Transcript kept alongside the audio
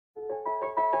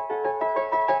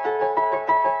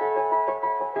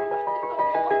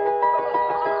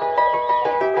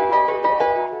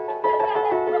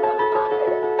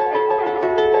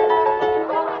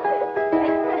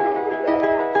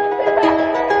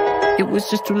It was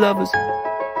just two lovers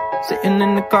sitting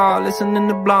in the car, listening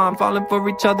to Blonde, falling for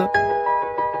each other,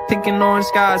 thinking orange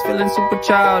skies, feeling super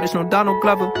childish. No Donald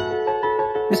Glover,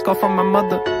 missed call from my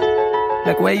mother,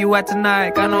 like where you at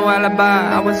tonight? Got no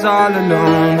alibi. I was all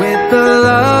alone with the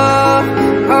love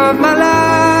of my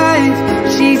life.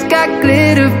 She's got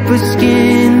glitter for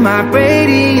skin, my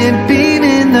radiant beam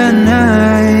in the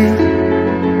night.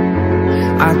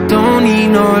 I don't need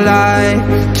no light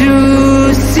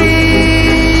to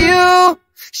see you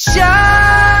shine.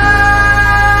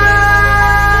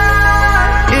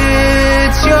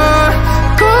 It's your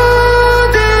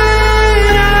golden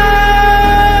hour.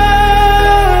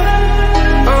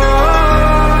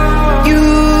 Oh, you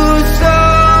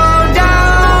slow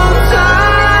down time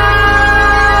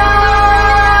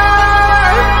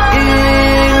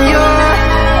in your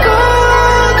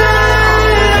golden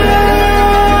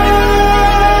hour.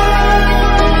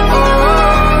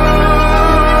 Oh.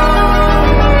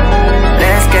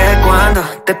 Es que cuando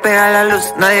te pega la luz,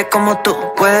 nadie como tú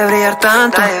puede brillar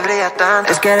tanto. Nadie brilla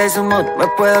tanto. Es que eres un mood, me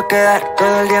puedo quedar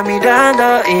todo el día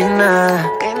mirando y nada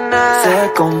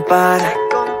se compara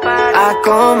a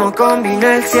cómo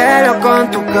combina el cielo con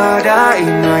tu cara. Y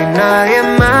no hay nadie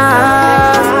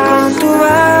más con tu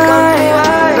vibe.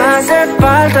 No hace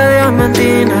falta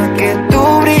diamantina, que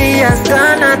tú brillas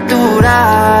tan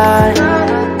natural.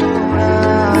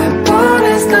 Me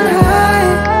pones tan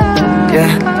high,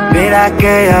 yeah. Mira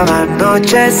que ya va a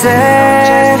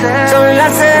anochecer, son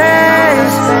las 6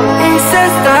 y se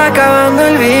está acabando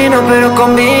el vino, pero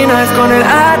combinas con el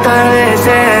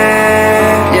atardecer.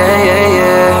 Yeah, yeah,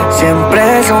 yeah.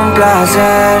 Siempre es un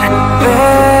placer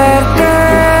verte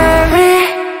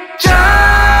brillar.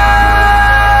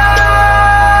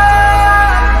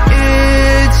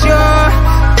 It's your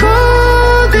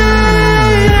golden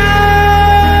hour.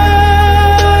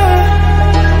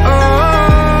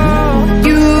 Oh,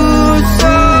 you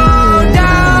slow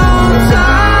down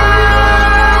time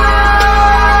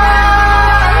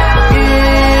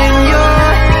in your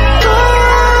golden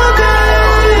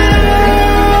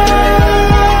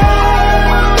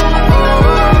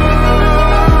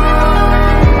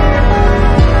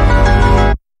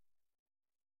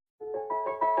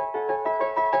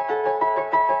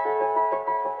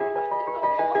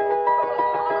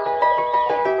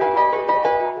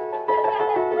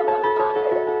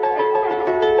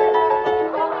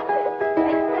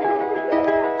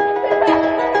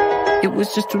It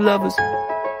was just two lovers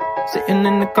sitting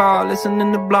in the car,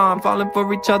 listening to Blonde, falling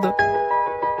for each other,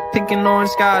 thinking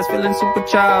orange skies, feeling super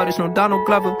childish. No Donald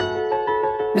Glover,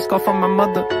 missed call from my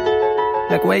mother,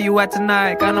 like where you at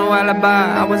tonight? Got no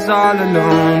alibi. I was all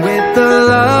alone with the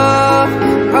love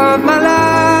of my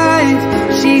life.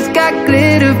 She's got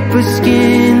glitter for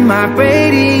skin, my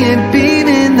radiant beam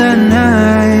in the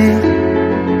night.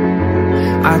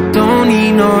 I don't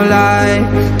need no light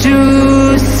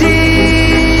to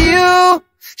see you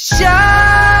shine.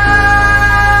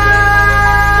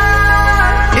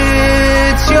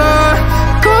 It's your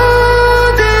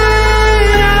golden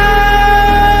hour.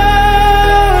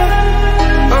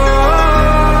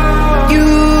 Oh, you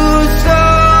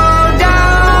slow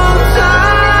down time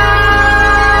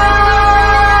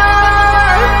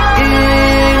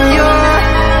in your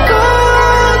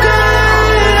golden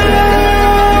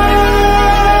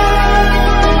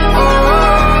hour.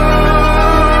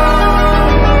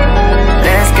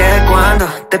 Es que cuando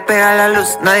te pega la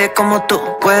luz, nadie como tú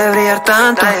puede brillar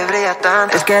tanto. Nadie brilla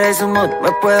tanto. Es que eres un mood,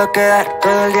 me puedo quedar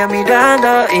todo el día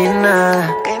mirando y nada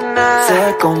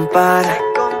se compara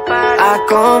a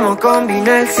cómo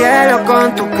combina el cielo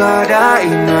con tu cara. Y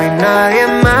no hay nadie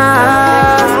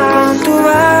más con tu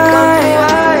vibe.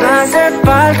 No hace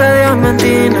falta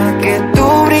diamantina, que tú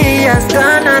brillas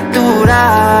tan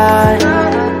natural.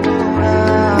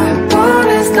 Me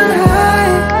pones tan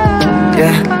high,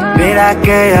 yeah. Mira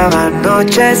que ya va a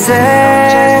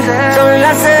anochecer, son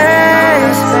las 6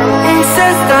 y se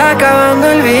está acabando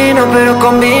el vino, pero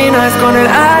combinas con el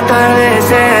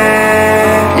atardecer.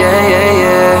 Yeah, yeah,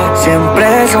 yeah.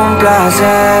 Siempre es un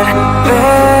placer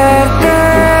verte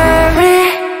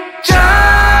brillar.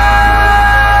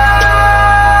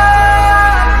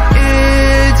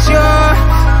 It's your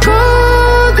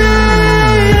golden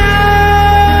hour.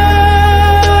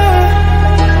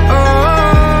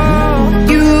 Oh,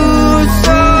 you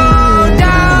slow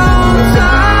down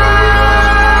time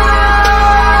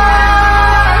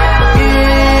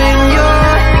in your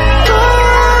golden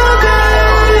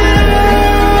hour.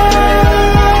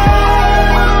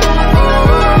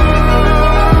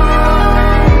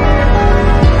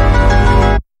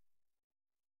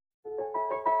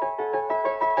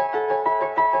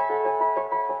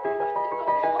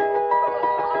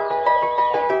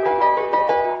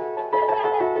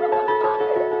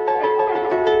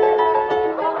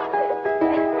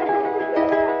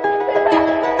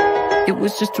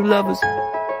 was just two lovers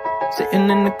sitting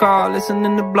in the car,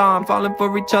 listening to Blonde, falling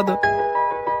for each other.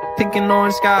 Pink and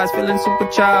orange skies, feeling super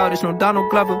childish, no Donald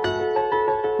Glover.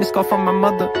 Missed call from my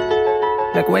mother,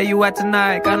 like where you at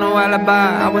tonight, got no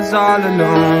alibi. I was all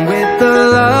alone with the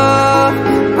love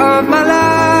of my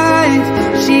life.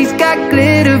 She's got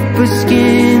glitter for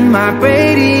skin, my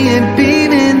radiant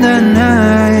beam in the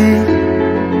night.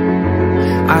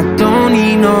 I don't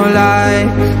need no light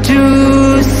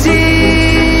to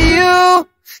see you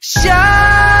shine.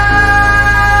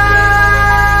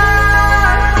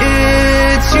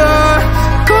 It's your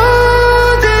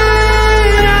golden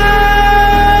hour.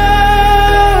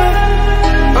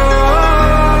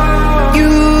 Oh,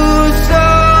 you so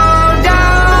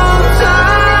downside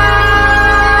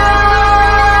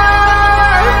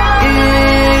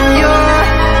in your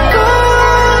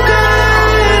golden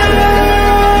hour.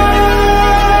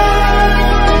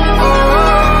 Oh.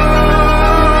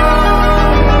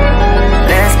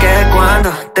 Es que cuando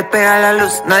te pega la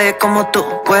luz, nadie como tú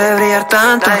puede brillar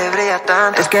tanto.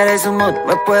 Es que eres un mood,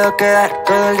 me puedo quedar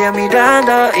todo el día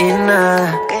mirando y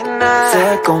nada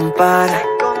se compara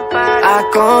a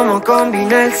cómo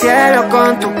combina el cielo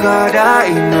con tu cara.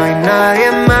 Y no hay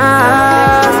nadie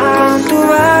más con tu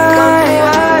vibe.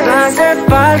 No hace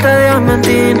falta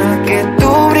diamantina, que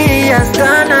tú brillas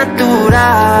tan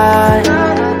natural.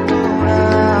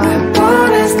 Me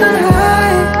pones tan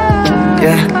high,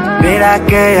 yeah. Mira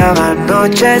que ya va a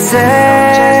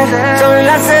anochecer, son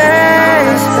las 6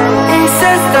 y se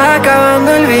está acabando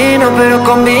el vino, pero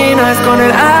combinas con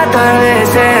el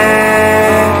atardecer.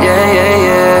 Yeah, yeah,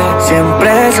 yeah. Siempre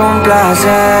es un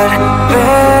placer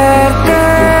verte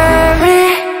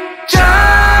brillar.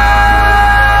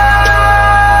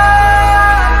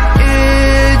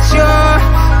 It's your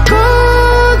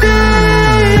golden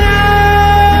hour.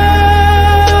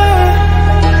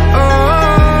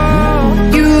 Oh,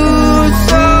 you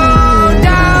so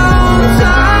downside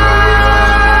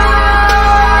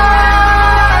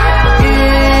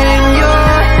in your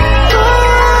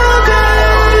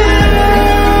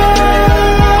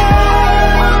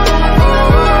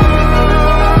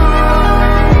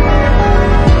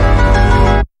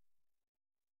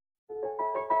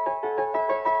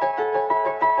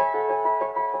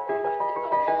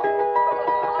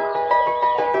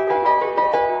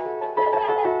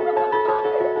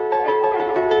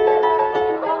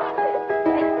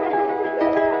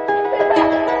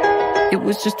It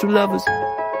was just two lovers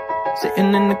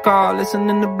sitting in the car,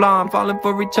 listening to Blonde, falling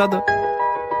for each other.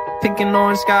 Pink and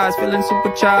orange skies, feeling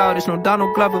super childish, no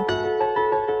Donald Glover.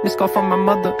 Missed call from my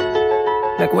mother,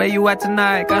 like where you at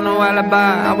tonight, got no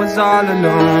alibi. I was all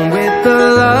alone with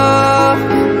the love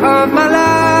of my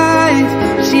life.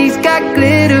 She's got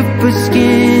glitter for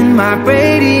skin, my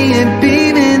radiant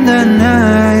beam in the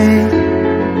night.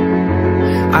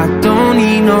 I don't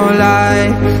need no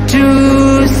light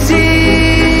to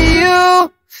see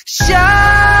you shine.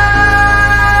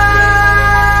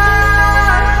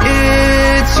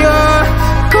 It's your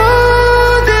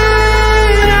golden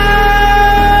hour.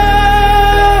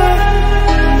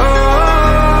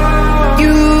 Oh,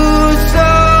 you so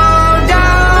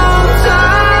downside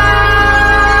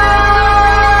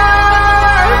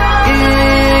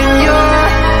in your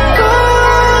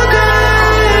golden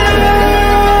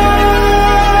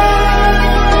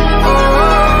hour.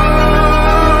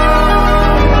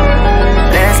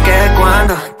 Es que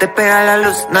cuando te pega la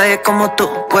luz, nadie como tú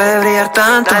puede brillar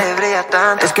tanto.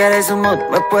 Es que eres un mood,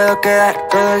 me puedo quedar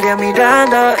todo el día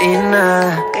mirando y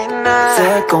nada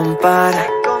se compara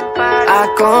a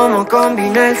cómo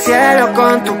combina el cielo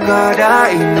con tu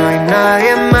cara. Y no hay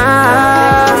nadie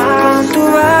más con tu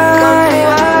vibe.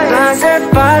 No hace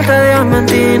falta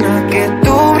diamantina, que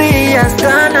tú brillas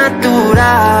tan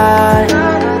natural.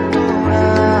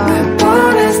 Me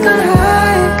pones tan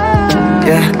high,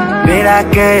 yeah. Mira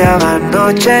que ya va a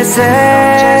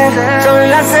anochecer, son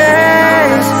las 6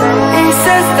 y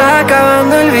se está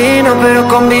acabando el vino, pero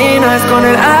combinas con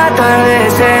el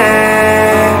atardecer.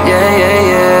 Yeah, yeah,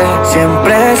 yeah.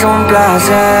 Siempre es un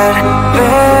placer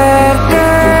verte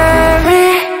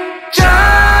brillar.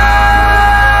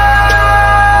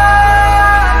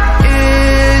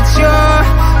 It's your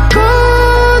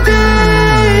golden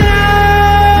hour.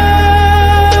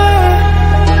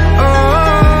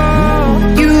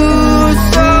 Oh, you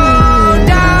so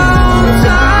downside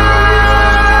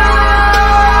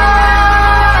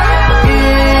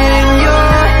in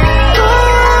your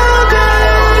golden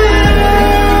hour.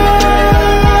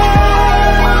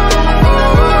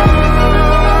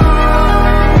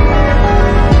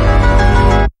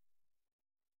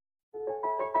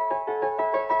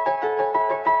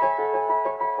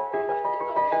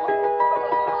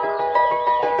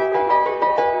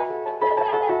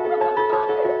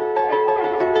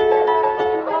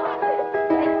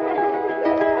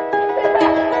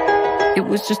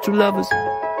 was just two lovers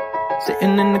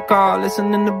sitting in the car,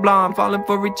 listening to Blonde, falling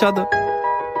for each other.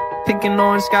 Pink and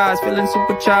orange skies, feeling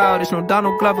super childish, no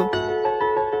Donald Glover.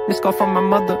 Missed call from my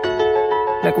mother,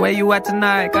 like where you at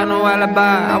tonight, got no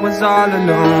alibi. I was all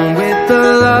alone with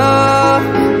the love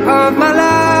of my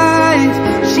life.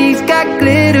 She's got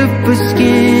glitter for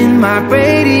skin, my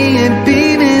radiant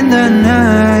beam in the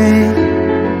night.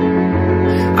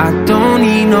 I don't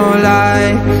need no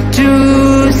light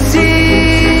to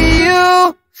see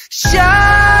you shine.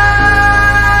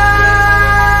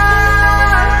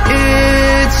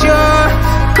 It's your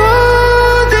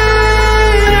golden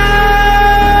hour.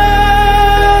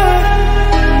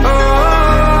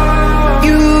 Oh,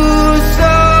 you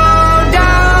slow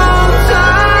down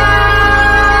time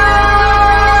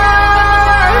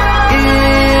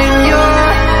in your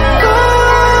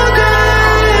golden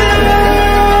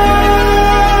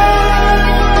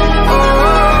hour.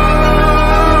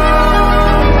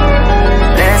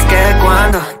 Es que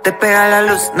cuando te pega la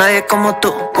luz, nadie como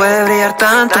tú puede brillar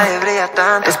tanto. Nadie brilla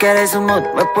tanto. Es que eres un mood,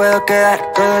 me puedo quedar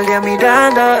todo el día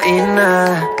mirando y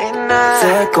nada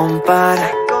se compara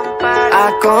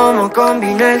a cómo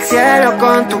combina el cielo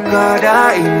con tu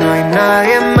cara. Y no hay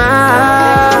nadie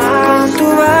más con tu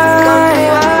vibe.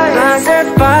 No hace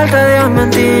falta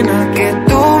diamantina, que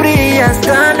tú brillas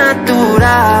tan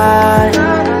natural.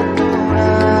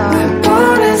 Me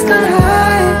pones tan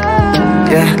high,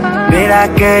 yeah. Mira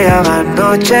que ya va a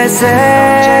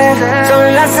anochecer, son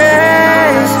las 6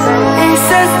 y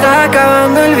se está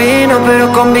acabando el vino,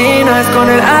 pero combinas con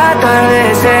el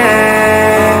atardecer.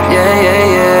 Yeah, yeah,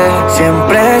 yeah.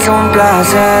 Siempre es un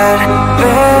placer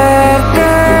verte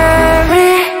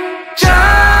brillar.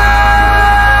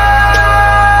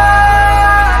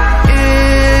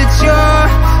 It's your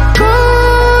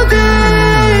golden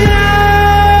hour.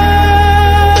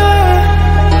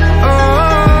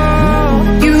 Oh,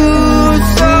 you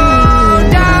slow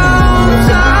down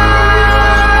time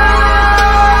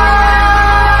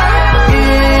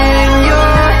in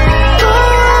your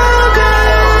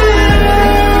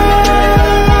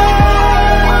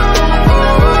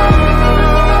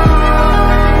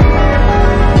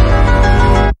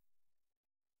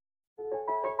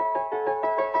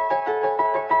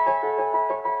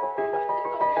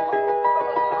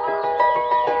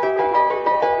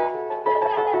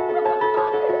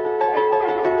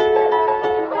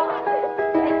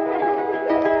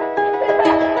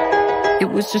It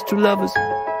was just two lovers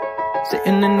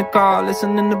sitting in the car,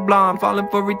 listening to Blonde, falling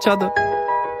for each other.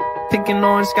 Pink and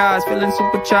orange skies, feeling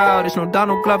super childish, no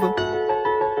Donald Glover.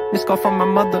 Missed call from my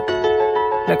mother,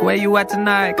 like where you at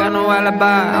tonight, got no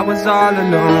alibi. I was all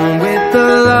alone with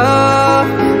the love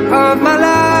of my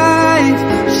life.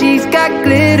 She's got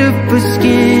glitter for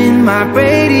skin, my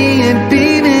radiant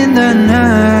beam in the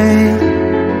night.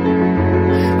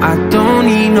 I don't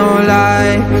need no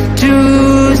light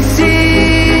to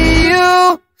see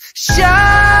you shine.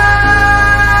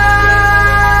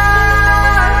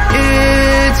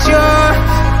 It's your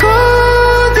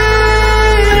golden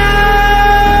hour.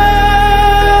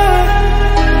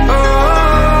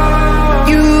 Oh,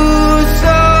 you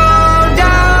slow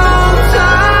down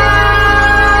time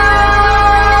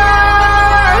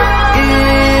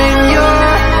in your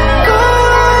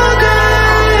golden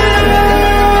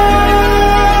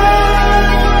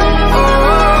hour.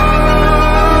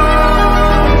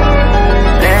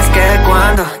 Es que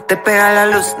cuando te pega la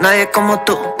luz, nadie como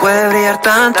tú puede brillar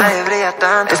tanto. Nadie brilla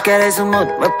tanto. Es que eres un mood,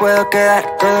 me puedo quedar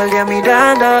todo el día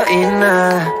mirando y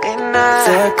nada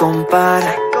se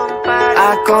compara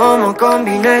a cómo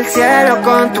combina el cielo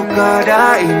con tu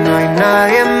cara. Y no hay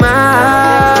nadie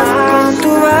más con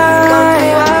tu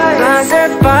vibe. No hace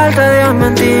falta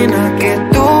diamantina, que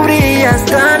tú brillas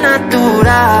tan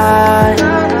natural.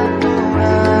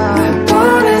 Me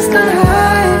pones tan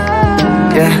high,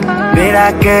 yeah. Mira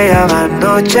que ya va a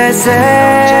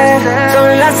anochecer,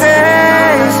 son las 6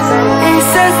 y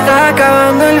se está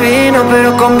acabando el vino,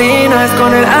 pero combinas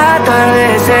con el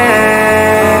atardecer.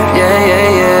 Yeah, yeah,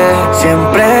 yeah.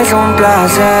 Siempre es un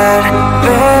placer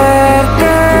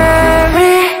verte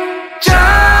brillar.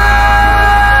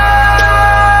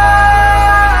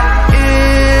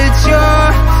 It's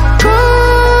your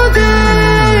golden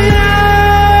hour.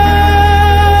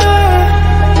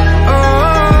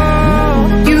 Oh,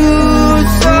 you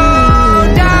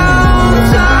slow down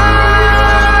time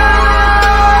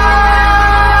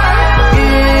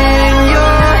in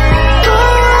your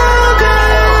golden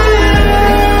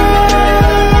hour.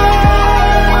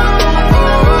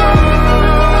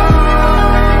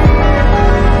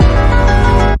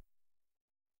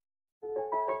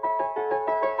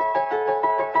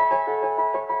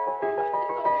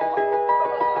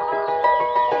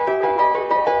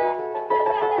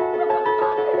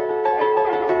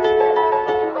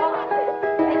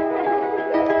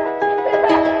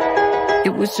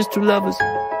 was just two lovers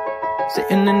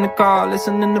sitting in the car,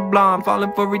 listening to Blonde,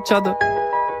 falling for each other.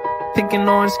 Pink and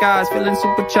orange skies, feeling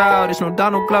super childish, no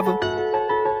Donald Glover.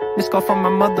 Missed call from my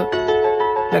mother,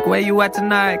 like where you at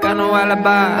tonight, got no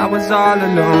alibi. I was all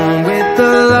alone with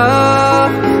the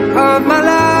love of my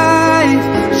life.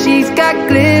 She's got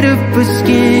glitter for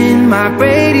skin, my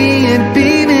radiant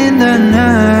beam in the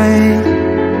night.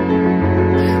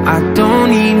 I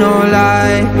don't need no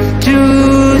light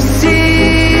to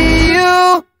see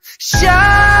you shine.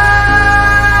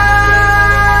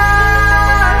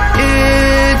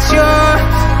 It's your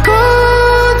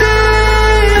golden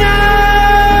hour.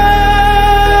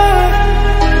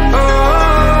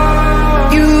 Oh,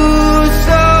 you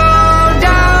slow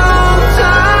down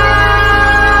time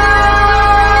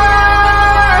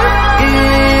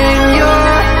in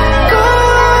your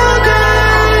golden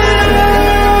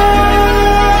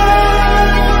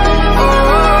hour.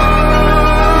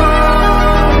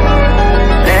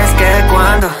 Es que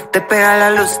cuando te pega la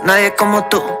luz, nadie como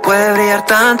tú puede brillar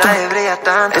tanto. Nadie brilla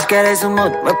tanto. Es que eres un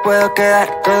mood, me puedo quedar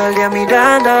todo el día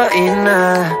mirando y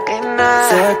nada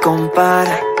se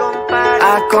compara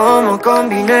a cómo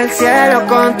combina el cielo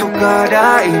con tu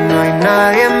cara. Y no hay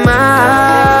nadie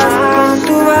más con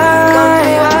tu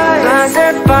vibe. No hace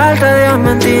falta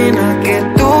diamantina, que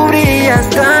tú brillas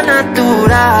tan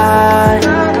natural.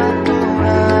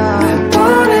 Me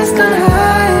pones tan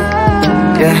high,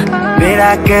 yeah. Mira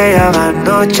que ya va a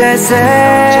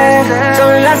anochecer,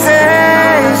 son las 6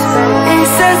 y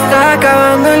se está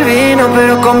acabando el vino,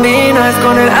 pero combinas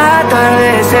con el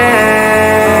atardecer.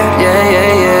 Yeah,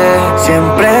 yeah, yeah.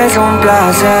 Siempre es un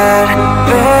placer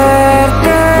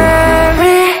verte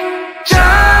brillar.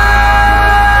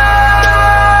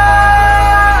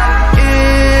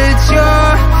 It's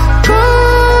your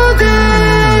golden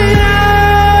hour.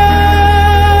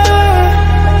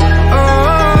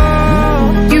 Oh,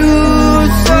 you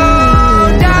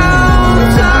slow down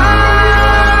time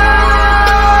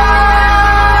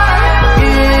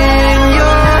in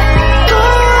your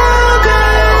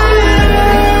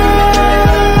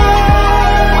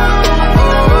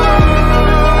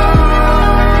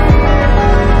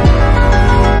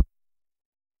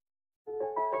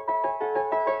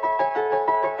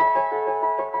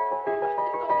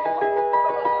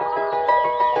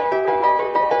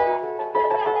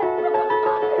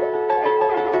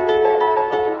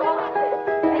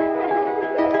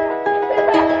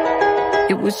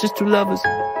It was just two lovers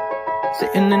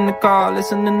sitting in the car,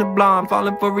 listening to Blonde,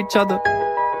 falling for each other.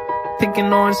 Pink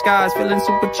and orange skies, feeling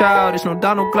super childish, no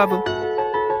Donald Glover.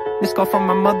 Missed call from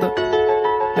my mother,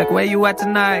 like where you at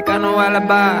tonight, got no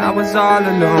alibi. I was all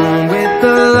alone with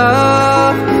the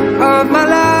love of my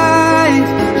life.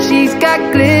 She's got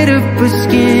glitter for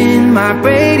skin, my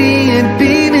radiant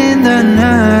beam in the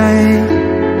night.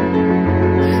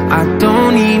 I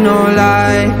don't need no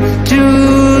light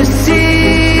to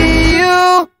see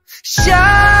you shine.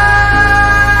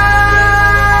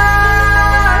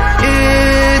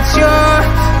 It's your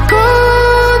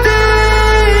golden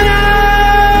hour.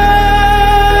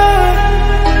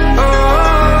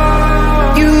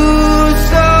 Oh, you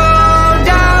slow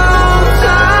down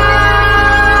time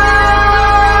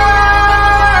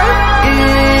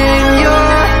in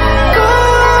your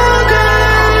golden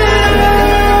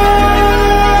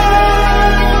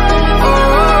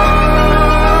hour.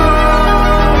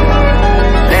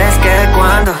 Es que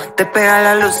cuando te pega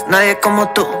la luz, nadie como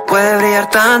tú puede brillar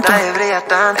tanto. Nadie brilla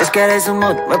tanto. Es que eres un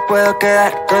mood, me puedo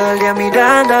quedar todo el día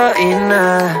mirando y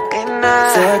nada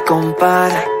se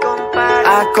compara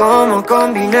a cómo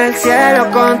combina el cielo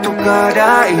con tu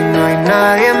cara. Y no hay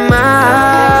nadie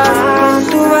más con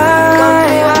tu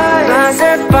vibe. No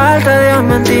hace falta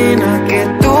diamantina, que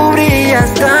tú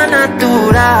brillas tan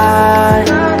natural.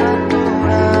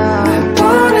 Me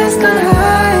pones tan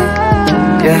high,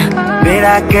 yeah.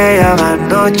 Mira que ya va a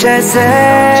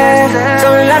anochecer,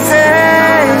 son las 6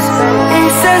 y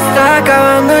se está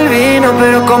acabando el vino,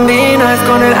 pero combinas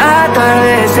con el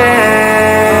atardecer.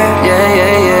 Yeah,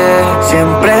 yeah, yeah.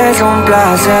 Siempre es un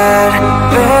placer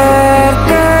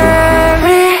verte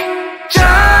brillar.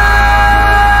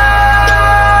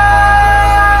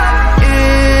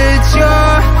 It's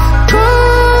your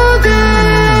golden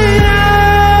hour.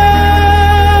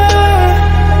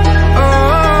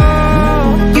 Oh,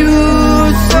 you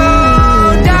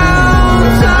slow down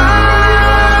time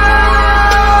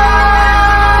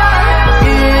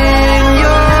in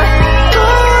your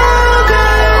golden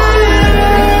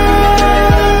hour.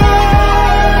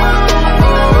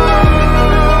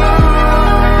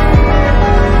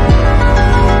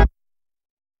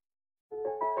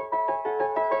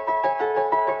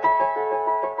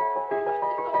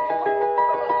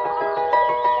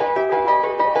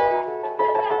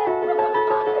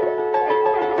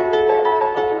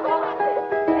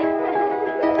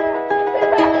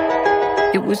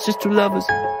 It was just two lovers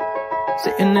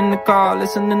sitting in the car,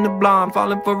 listening to Blonde,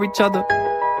 falling for each other.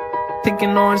 Pink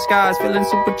and orange skies, feeling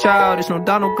super childish, no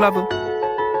Donald Glover.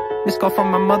 Missed call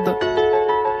from my mother,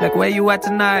 like where you at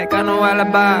tonight, got no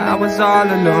alibi. I was all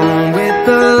alone with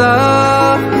the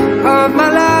love of my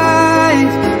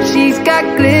life. She's got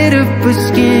glitter for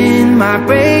skin, my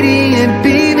radiant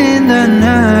beam in the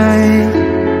night.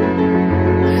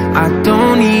 I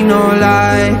don't need no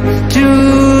light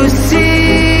to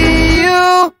see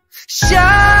you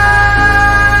shine.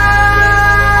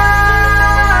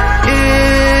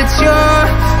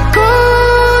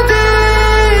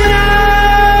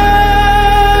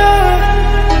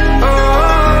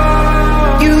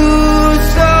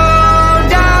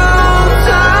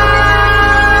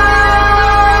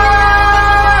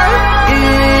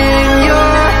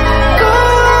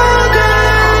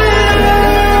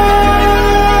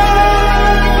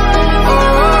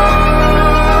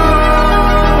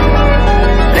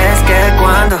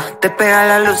 Te pega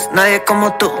la luz, nadie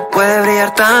como tú puede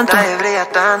brillar tanto.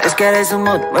 Es que eres un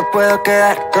mood, me puedo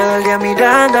quedar todo el día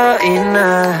mirando y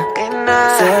nada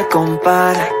se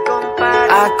compara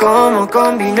a cómo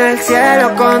combina el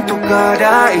cielo con tu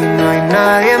cara. Y no hay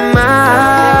nadie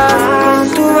más con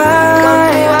tu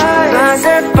vibe. No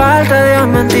hace falta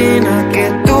diamantina, que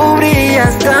tú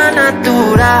brillas tan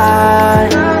natural.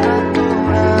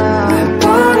 Me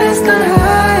pones tan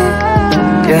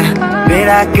high, yeah.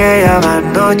 Mira que ya va a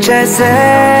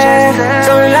anochecer,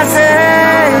 son las 6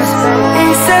 y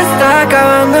se está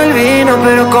acabando el vino,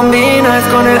 pero combinas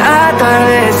con el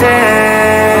atardecer.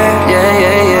 Yeah,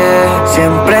 yeah, yeah.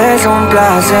 Siempre es un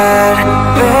placer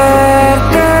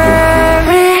verte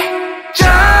brillar.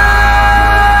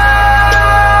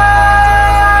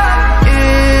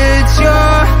 It's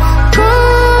your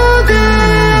golden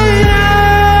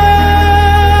hour.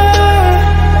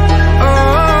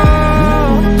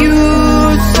 Oh, you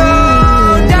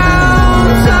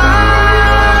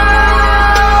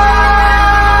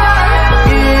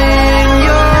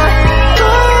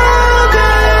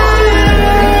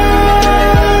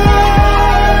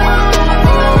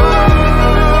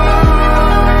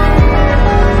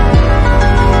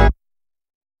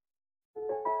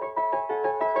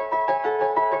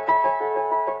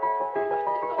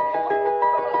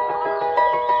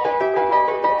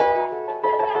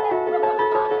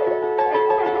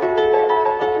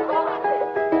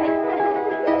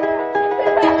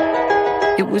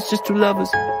It was just two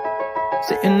lovers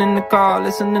sitting in the car,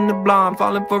 listening to Blonde,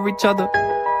 falling for each other.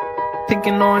 Pink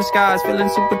and orange skies, feeling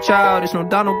super childish, no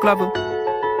Donald Glover.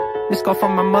 Missed call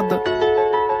from my mother,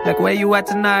 like where you at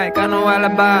tonight, got no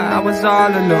alibi. I was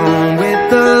all alone with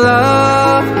the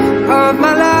love of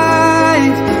my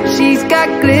life. She's got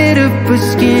glitter for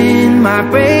skin, my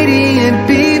radiant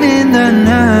beam in the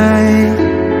night.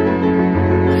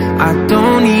 I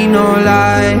don't need no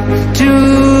light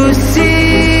to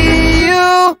see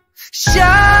you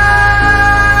shine.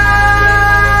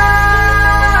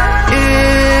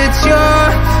 It's your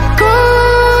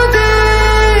golden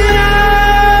hour.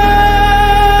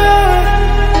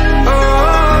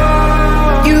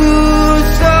 Oh, you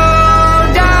so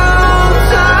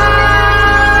downside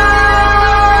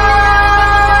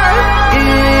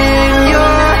in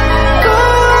your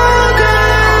golden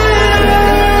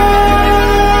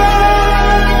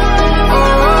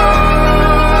hour.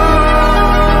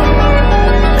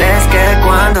 Es que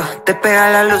cuando te pega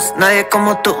la luz, nadie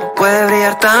como tú puede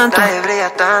brillar tanto.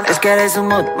 Es que eres un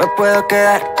mood, me puedo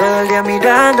quedar todo el día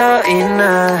mirando y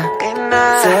nada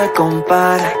se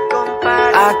compara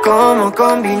a cómo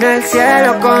combina el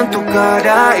cielo con tu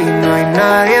cara. Y no hay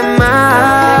nadie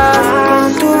más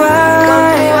con tu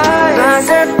vibe. No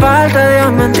hace falta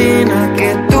diamantina, que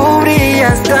tú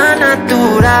brillas tan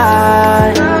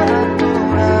natural.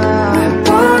 Me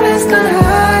pones tan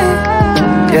high,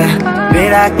 yeah.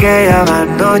 Mira que ya va a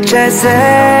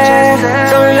anochecer,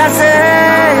 son las 6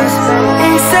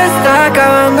 y se está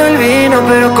acabando el vino,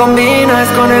 pero combinas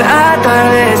con el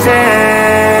atardecer.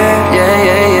 Yeah,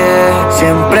 yeah, yeah.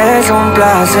 Siempre es un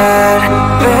placer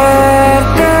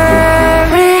verte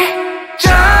brillar.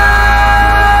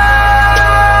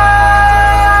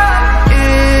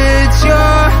 It's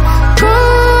your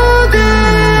golden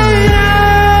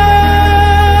hour.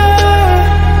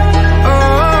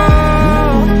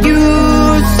 Oh, you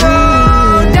so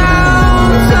downside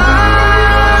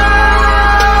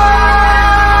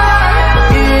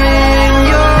in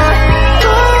your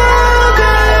golden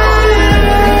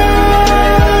hour.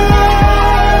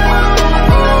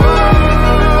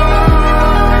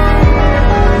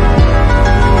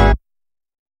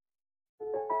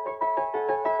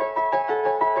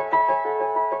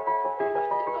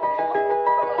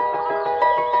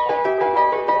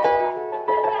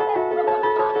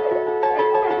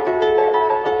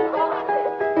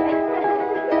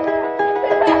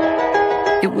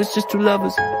 was just two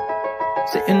lovers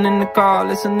sitting in the car,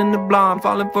 listening to Blonde,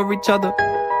 falling for each other.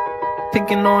 Pink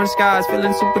and orange skies,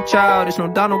 feeling super childish, no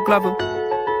Donald Glover.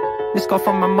 Missed call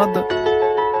from my mother,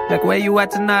 like where you at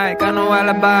tonight, got no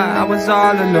alibi. I was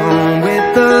all alone with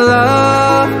the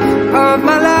love of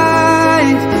my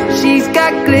life. She's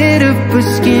got glitter for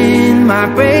skin, my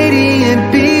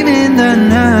radiant beam in the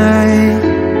night.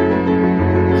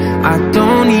 I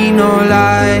don't need no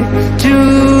light to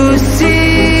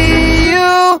see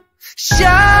you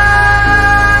shine.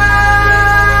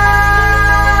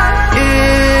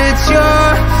 It's your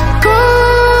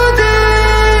golden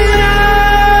hour.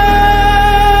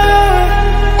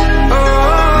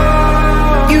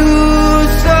 Oh, you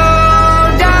slow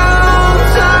down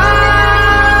time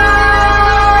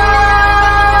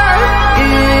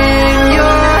in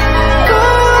your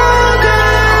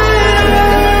golden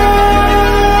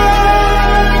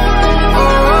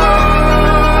hour.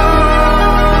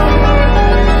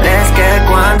 Es que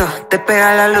cuando te pega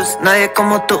la luz, nadie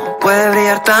como tú puede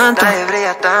brillar tanto. Nadie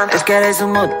brilla tanto. Es que eres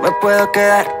un mood, me puedo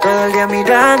quedar todo el día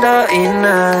mirando y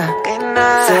nada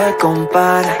se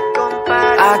compara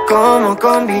a cómo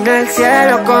combina el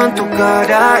cielo con tu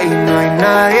cara y no hay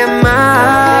nadie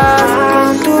más.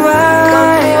 Con tu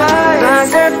vibe, no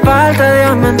hace falta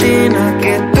diamantina,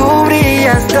 que tú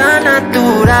brillas tan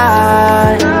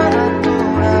natural.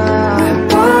 Me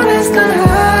pones tan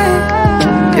high,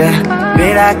 yeah.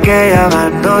 Mira que ya va a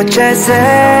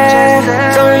anochecer,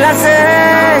 son las 6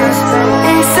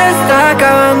 y se está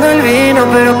acabando el vino,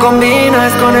 pero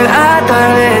combinas con el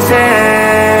atardecer.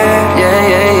 Yeah,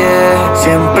 yeah, yeah.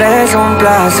 Siempre es un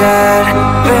placer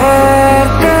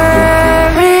verte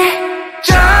brillar.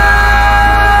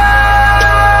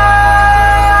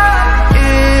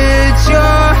 It's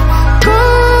your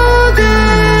golden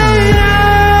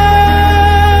hour.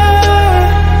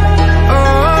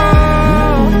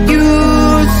 Oh, you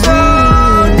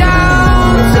slow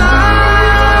down time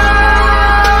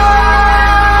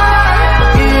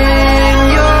in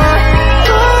your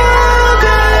golden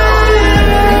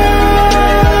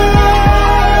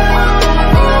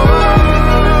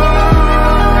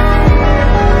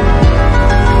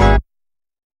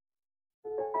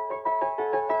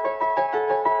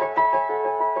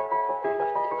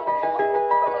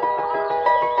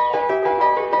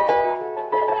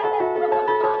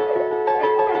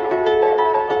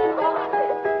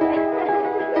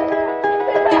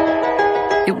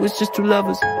It was just two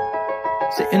lovers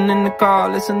sitting in the car,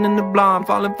 listening to Blonde,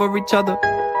 falling for each other.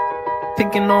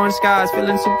 Pink and orange skies,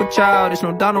 feeling super childish,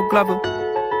 no Donald Glover.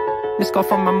 Missed call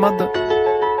from my mother,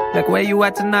 like where you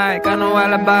at tonight, got no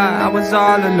alibi. I was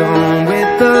all alone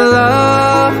with the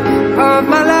love of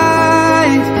my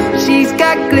life. She's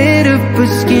got glitter for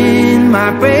skin, my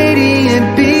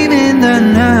radiant beam in the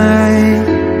night.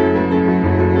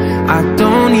 I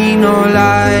don't need no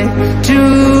light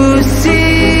to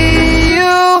see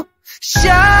you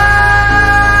shine.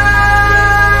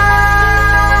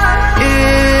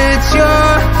 It's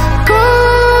your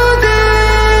golden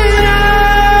hour.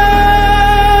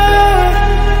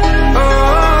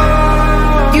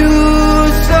 Oh, you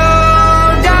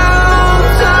slow down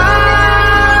time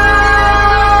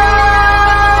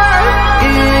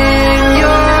in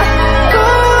your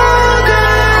golden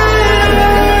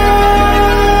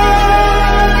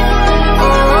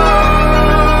hour.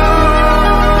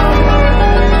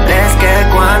 Es que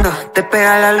cuando te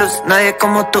pega la luz, nadie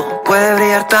como tú puede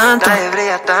brillar tanto. Nadie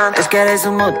brilla tanto. Es que eres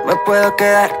un mood, me puedo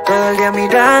quedar todo el día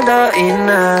mirando y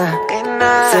nada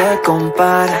se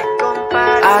compara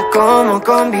a cómo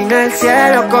combina el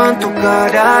cielo con tu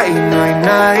cara y no hay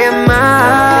nadie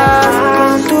más.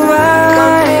 Con tu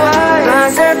vibe, no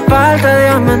hace falta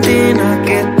diamantina,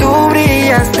 que tú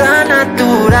brillas tan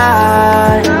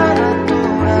natural.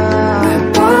 Me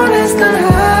pones tan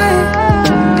high,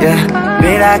 yeah.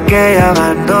 Mira que ya va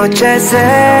a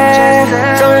anochecer,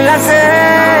 son las 6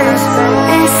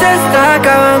 y se está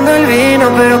acabando el vino,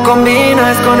 pero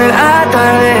combinas con el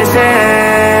atardecer.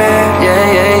 Yeah,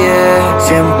 yeah, yeah.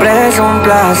 Siempre es un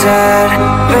placer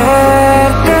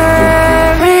verte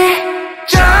brillar.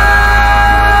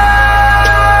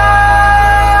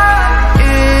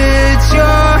 It's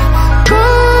your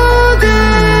golden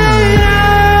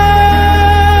hour.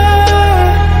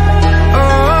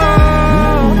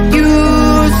 Oh, you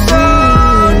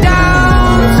slow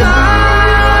down time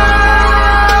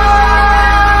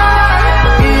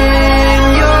in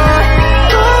your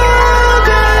golden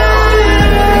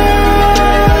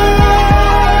hour.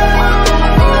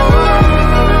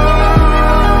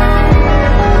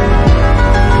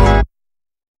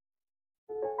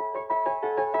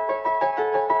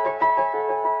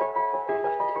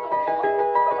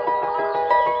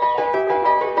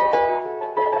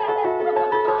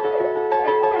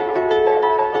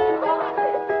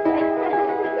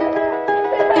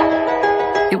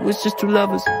 was just two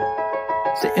lovers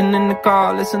sitting in the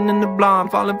car, listening to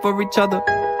Blonde, falling for each other.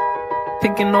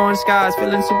 Pink and orange skies,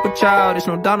 feeling super childish,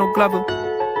 no Donald Glover.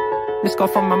 Missed call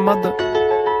from my mother,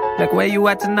 like where you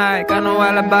at tonight, got no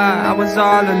alibi. I was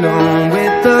all alone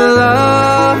with the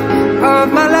love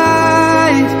of my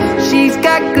life. She's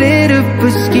got glitter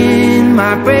for skin,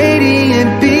 my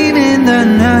radiant beam in the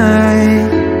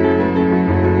night.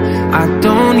 I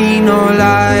don't need no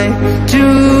light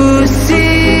to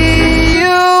see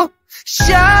you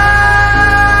shine.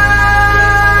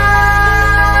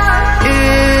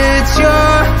 It's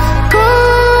your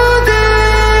golden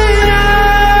hour.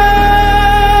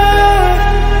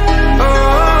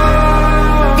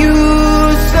 Oh, you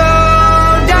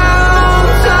slow down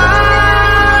time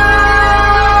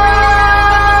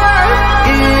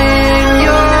in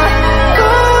your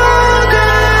golden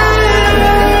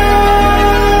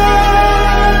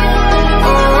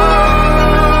hour.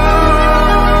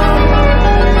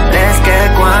 Es que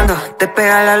cuando te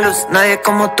pega la luz, nadie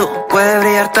como tú puede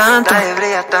brillar tanto. Nadie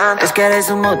brilla tanto. Es que eres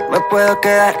un mood, me puedo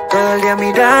quedar todo el día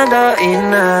mirando y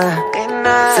nada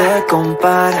se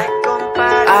compara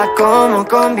a cómo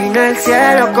combina el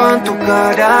cielo con tu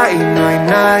cara. Y no hay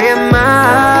nadie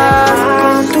más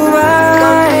con tu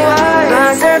vibe. No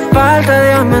hace falta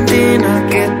diamantina,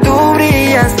 que tú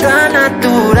brillas tan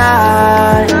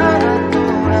natural.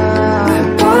 Me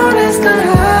pones tan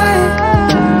high,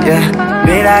 yeah.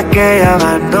 Mira que ya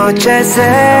va a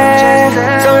anochecer,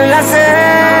 son las 6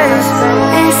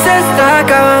 y se está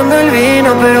acabando el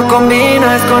vino, pero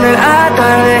combinas con el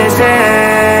atardecer.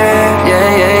 Yeah,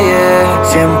 yeah, yeah.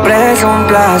 Siempre es un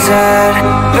placer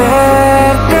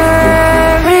verte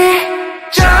brillar.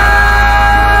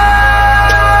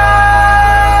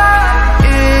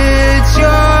 It's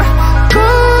your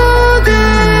golden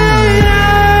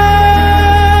hour.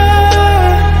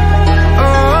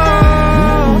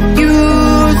 Oh, you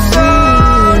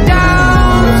slow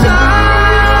down time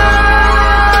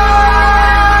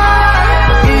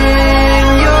in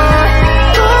your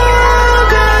golden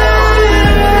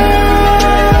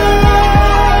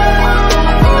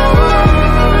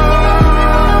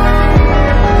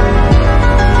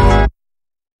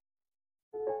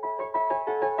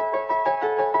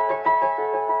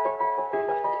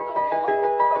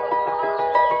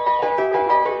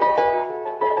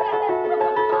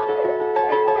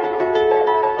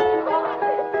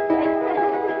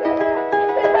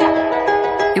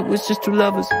It was just two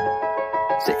lovers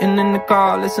sitting in the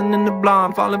car, listening to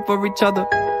Blonde, falling for each other.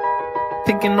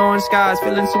 Pink and orange skies,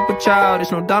 feeling super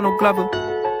childish, no Donald Glover.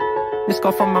 Missed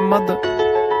call from my mother,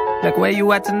 like where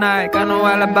you at tonight, got no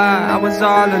alibi. I was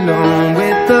all alone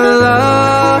with the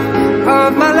love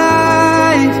of my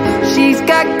life. She's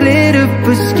got glitter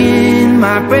for skin,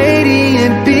 my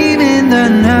radiant beam in the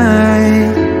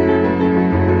night.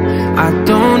 I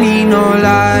don't need no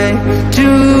light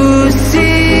to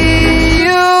see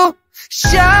you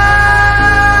shine.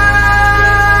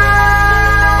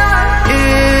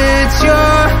 It's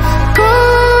your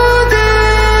golden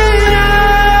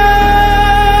hour.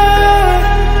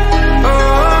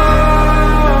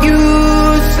 Oh, you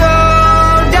slow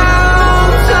down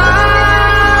time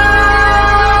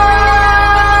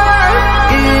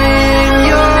in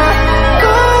your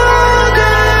golden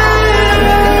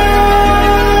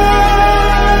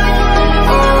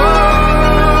hour.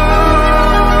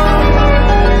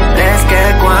 Es que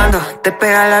cuando te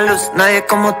pega la luz, nadie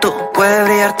como tú puede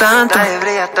brillar tanto. Nadie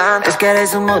brilla tanto. Es que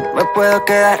eres un mood, me puedo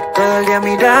quedar todo el día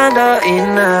mirando y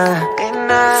nada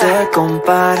se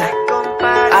compara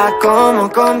a cómo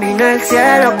combina el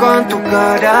cielo con tu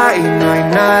cara. Y no hay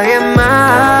nadie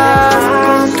más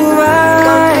con tu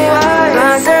vibe. No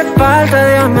hace falta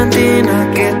diamantina,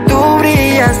 que tú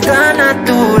brillas tan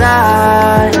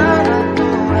natural.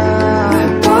 Me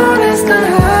pones tan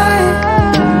high,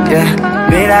 yeah.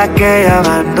 Mira que ya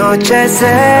va a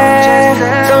anochecer,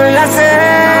 son las 6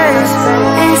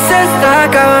 y se está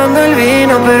acabando el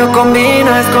vino, pero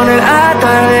combinas con el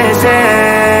atardecer.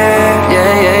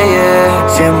 Yeah, yeah, yeah.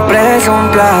 Siempre es un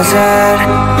placer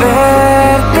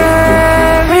verte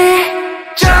brillar.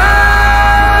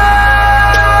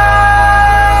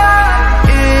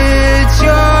 It's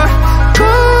your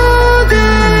golden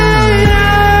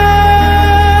hour.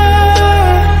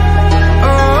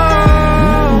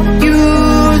 Oh, you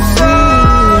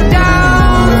slow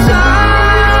down time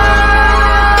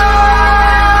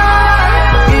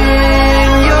in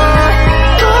your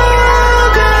golden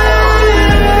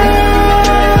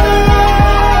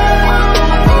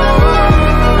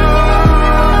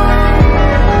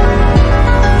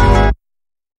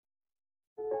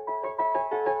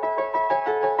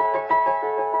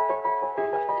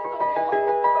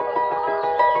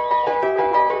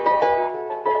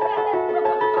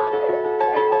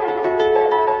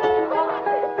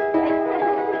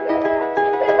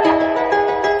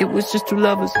was just two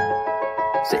lovers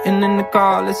sitting in the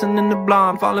car, listening to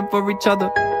Blonde, falling for each other.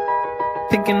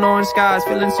 Pink and orange skies,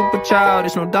 feeling super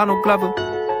childish, no Donald Glover.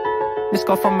 Missed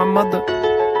call from my mother,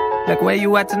 like where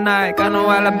you at tonight, got no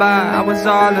alibi. I was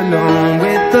all alone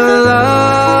with the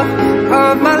love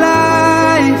of my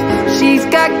life. She's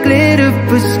got glitter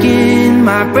for skin,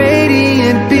 my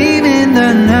radiant beam in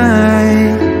the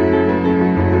night.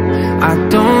 I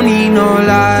don't need no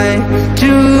light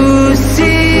to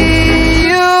see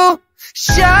you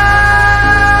shine.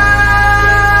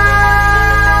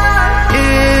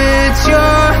 It's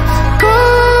your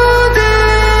golden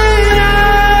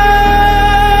hour.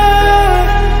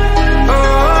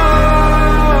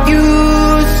 Oh, you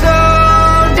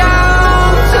slow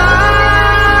down time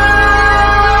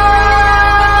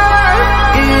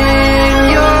in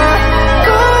your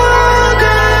golden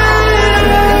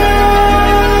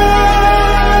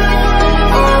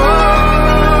hour. Oh.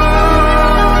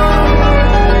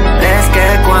 Es que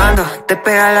cuando te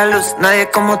pega la luz, nadie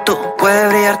como tú puede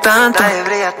brillar tanto. Nadie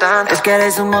brilla tanto. Es que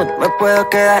eres un mood, me puedo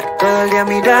quedar todo el día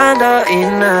mirando y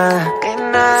nada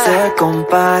se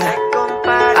compara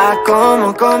a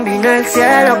cómo combina el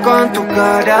cielo con tu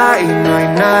cara. Y no hay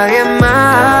nadie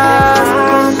más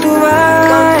con tu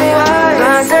vibe. No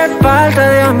hace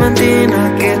falta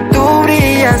diamantina, que tú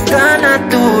brillas tan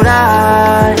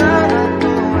natural.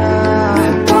 Me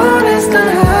pones tan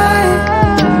high,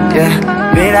 yeah.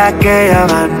 Mira que ya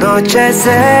va a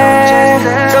anochecer,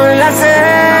 son las 6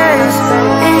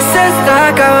 y se está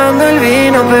acabando el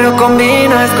vino, pero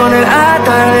combinas con el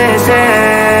atardecer.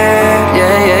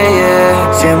 Yeah, yeah,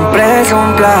 yeah. Siempre es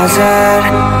un placer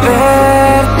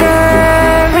verte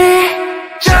brillar.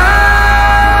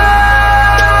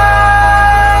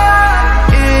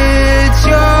 It's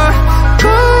your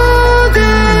golden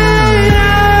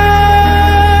hour.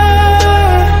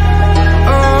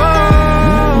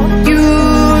 Oh, you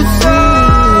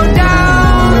slow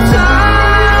down time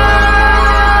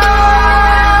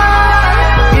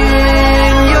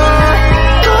in your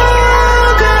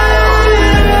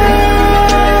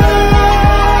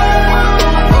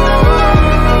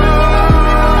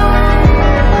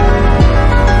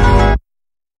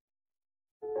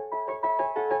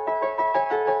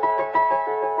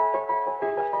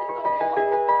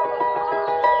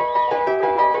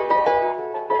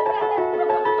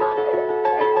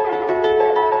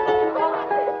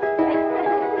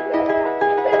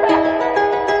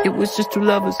It was just two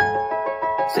lovers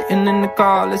sitting in the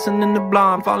car, listening to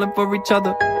Blonde, falling for each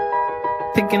other.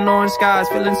 Pink and orange skies,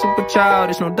 feeling super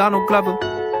childish, no Donald Glover.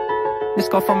 Missed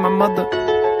call from my mother,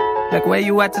 like where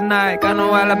you at tonight, got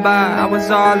no alibi. I was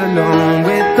all alone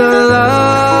with the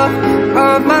love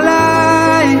of my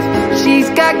life. She's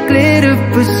got glitter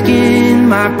for skin,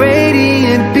 my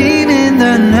radiant beam in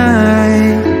the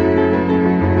night.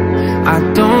 I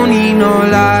don't need no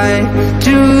light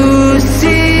to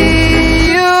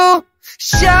see you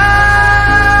shine.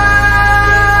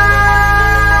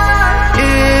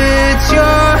 It's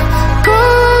your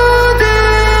golden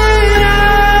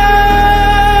hour.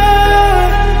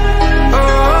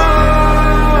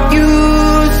 Oh, you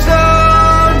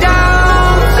slow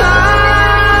down time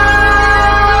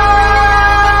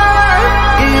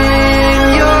in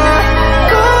your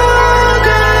golden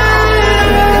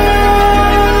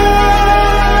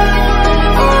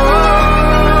hour.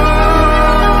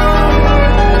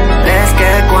 Es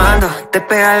que cuando te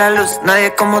pega la luz,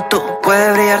 nadie como tú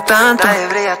puede brillar tanto. Nadie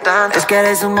brilla tanto. Es que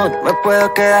eres un mood, me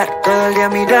puedo quedar todo el día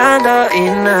mirando y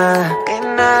nada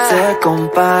se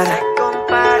compara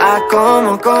a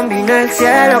cómo combina el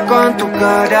cielo con tu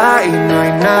cara. Y no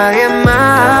hay nadie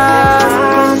más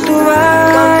con tu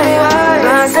vibe.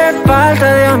 No hace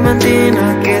falta diamantina,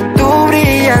 que tú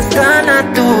brillas tan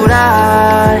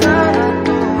natural.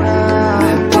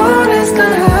 Me pones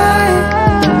tan high,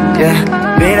 yeah.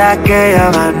 Mira que ya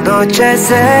va a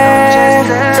anochecer,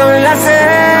 son las 6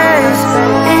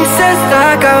 y se está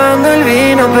acabando el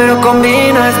vino, pero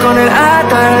combinas con el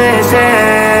atardecer.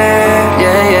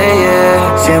 Yeah, yeah,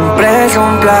 yeah. Siempre es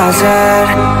un placer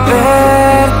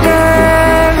verte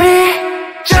brillar.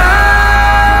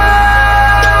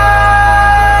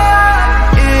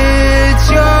 It's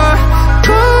your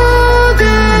golden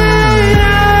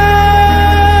hour.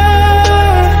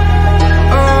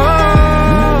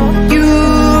 Oh, you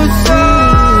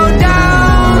slow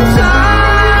down time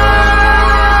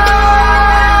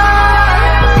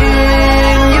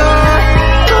in your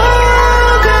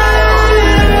golden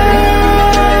hour.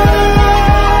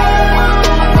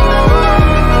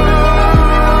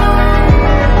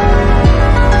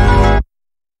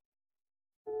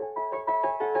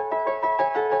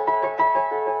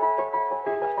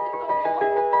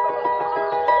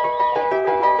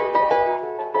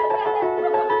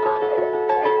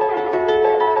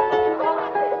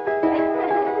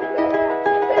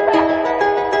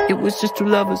 was just two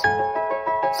lovers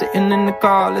sitting in the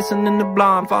car, listening to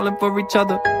Blonde, falling for each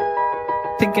other.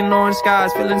 Pink and orange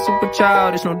skies, feeling super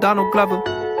childish, no Donald Glover.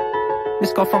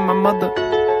 Missed call from my mother,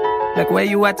 like where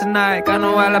you at tonight, got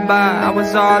no alibi. I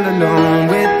was all alone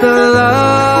with the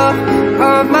love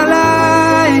of my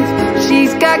life.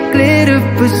 She's got glitter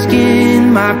for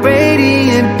skin, my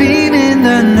radiant beam in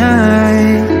the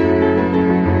night.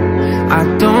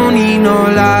 I don't need no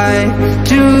light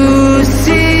to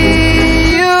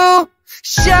see you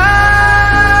shine.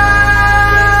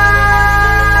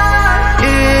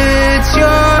 It's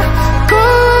your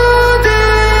golden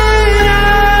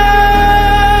hour.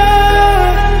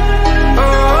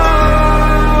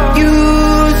 Oh, you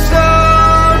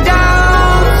slow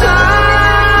down time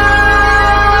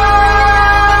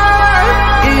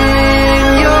in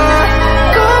your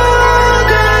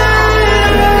golden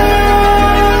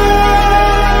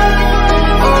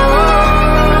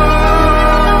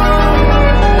hour.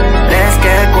 Oh, es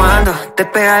que cuando te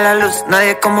pega la luz,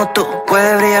 nadie como tú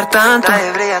puede brillar tanto.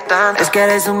 Nadie brilla tanto. Es que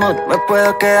eres un mood, me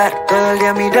puedo quedar todo el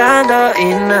día mirando y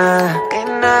nada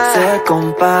se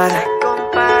compara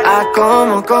a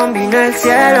cómo combina el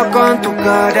cielo con tu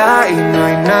cara. Y no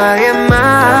hay nadie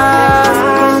más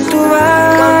con tu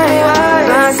vibe.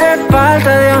 No hace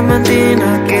falta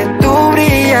diamantina, que tú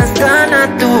brillas tan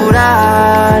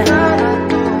natural.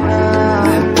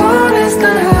 Me pones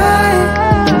tan high,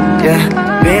 yeah.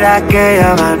 Mira que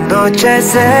ya va a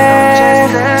anochecer,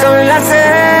 son las 6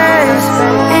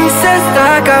 y se está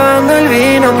acabando el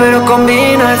vino, pero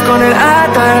combinas con el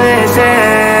atardecer.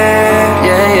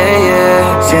 Yeah, yeah,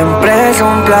 yeah. Siempre es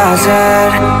un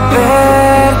placer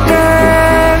verte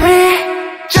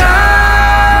brillar.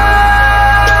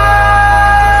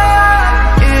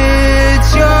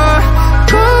 it's your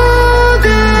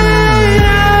golden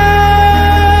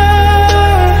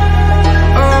hour.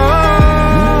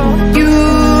 Oh, you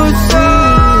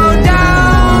slow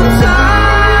down time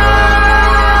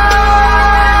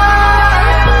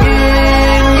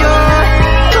in your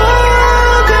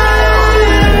golden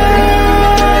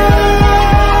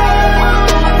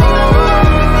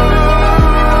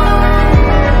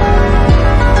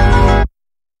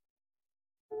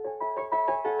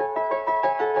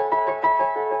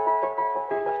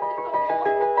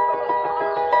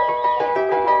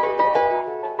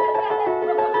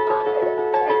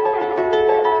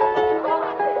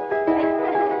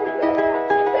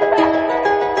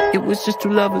It was just two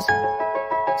lovers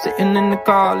sitting in the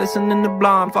car, listening to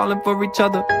Blonde, falling for each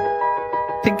other.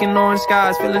 Pink and orange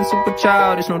skies, feeling super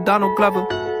childish, no Donald Glover.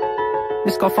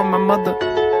 Missed call from my mother,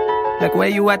 like where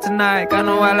you at tonight, got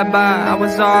no alibi. I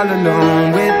was all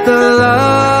alone with the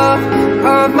love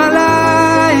of my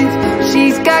life.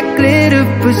 She's got glitter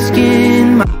for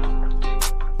skin.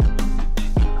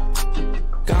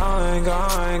 Going,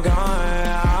 going, going, I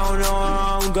don't know where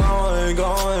I'm going,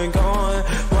 going, going,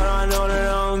 but I know that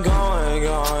I'm going,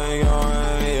 going,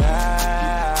 going,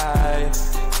 yeah,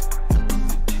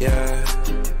 yeah.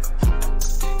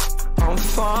 I'm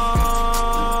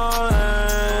falling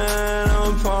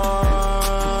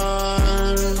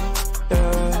apart,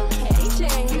 yeah.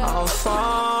 I'm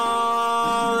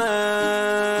falling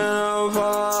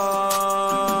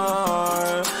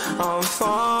apart, I'm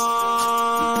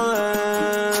falling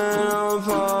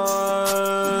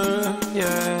apart,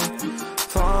 yeah.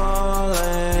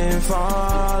 Falling,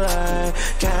 falling,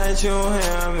 can't you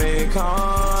hear me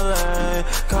calling,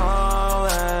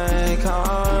 calling,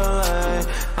 calling?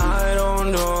 I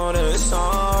don't do this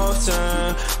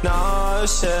often.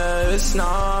 Nauseous,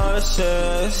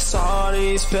 nauseous, all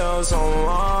these pills I'm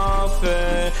off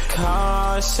it.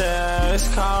 Cautious,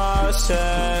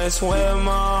 cautious, with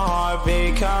my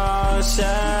heartbeat cautious,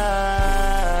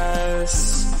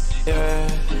 yeah.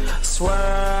 Swear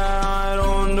I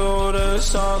don't do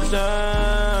this often.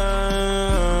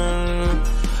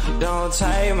 Don't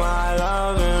take my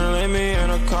love and leave me in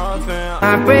a coffin.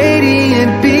 My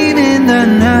radiant beam in the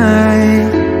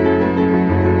night.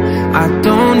 I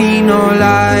don't need no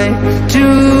light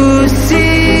to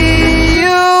see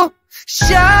you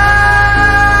shine.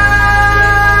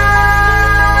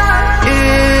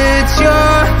 It's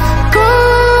your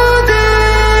golden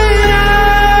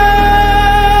hour.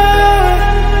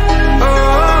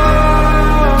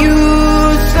 Oh, you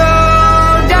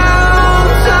slow down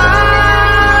time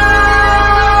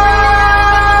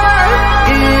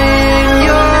in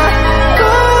your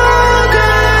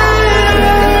golden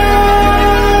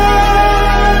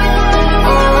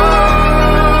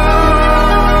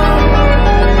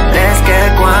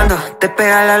te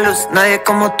pega la luz, nadie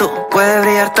como tú puede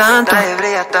brillar tanto. Nadie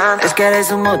brilla tanto. Es que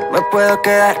eres un mood, me puedo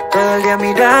quedar todo el día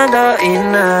mirando y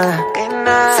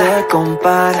nada se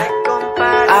compara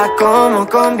A cómo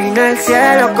combina el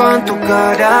cielo con tu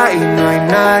cara y no hay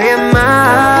nadie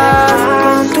más.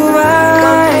 Con tu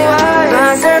vibe, no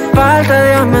hace falta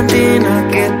diamantina,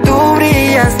 que tú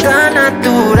brillas tan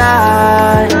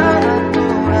natural.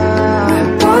 Me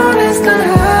pones tan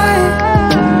high,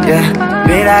 yeah.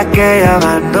 Mira que ya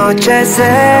va a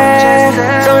anochecer,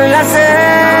 son las 6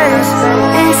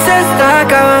 y se está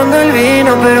acabando el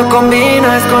vino, pero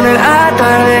combinas con el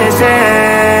atardecer.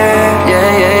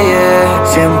 Yeah, yeah, yeah.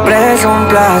 Siempre es un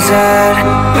placer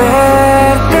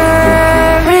verte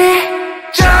brillar.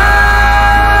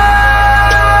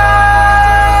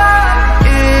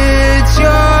 It's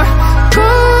your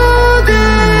golden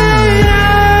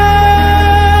hour.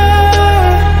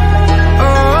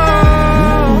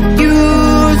 Oh, you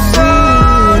so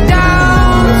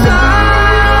downside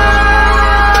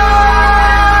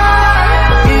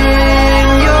in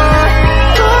your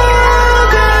golden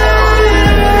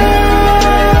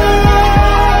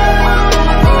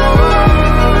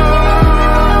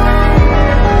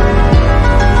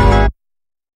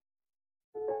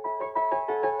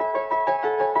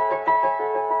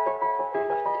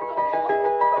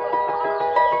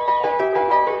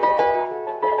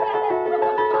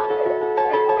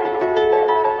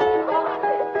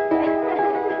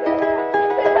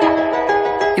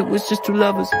It was just two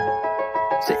lovers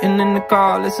sitting in the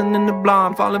car, listening to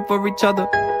Blonde, falling for each other.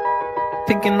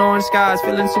 Pink and orange skies,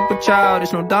 feeling super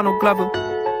childish. No Donald Glover.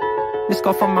 Missed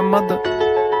call from my mother.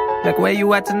 Like, where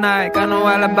you at tonight? Got no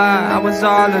alibi. I was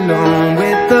all alone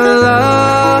with the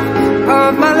love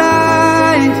of my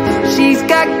life. She's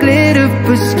got glitter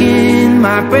for skin,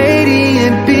 my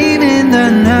radiant beam in the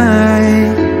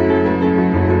night.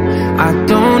 I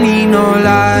don't need no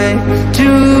light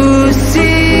to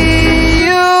see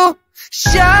you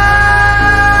shine.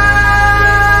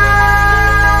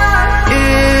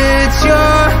 It's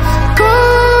your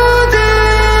golden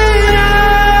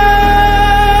hour.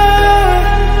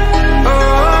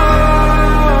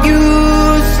 Oh, you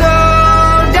so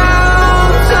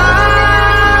downside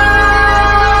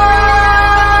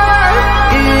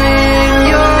in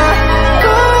your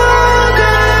golden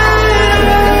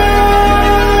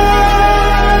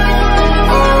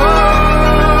hour.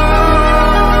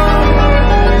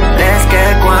 Es que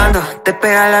cuando te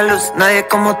pega la luz, nadie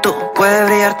como tú puede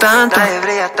brillar tanto.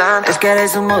 Es que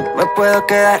eres un mood, me puedo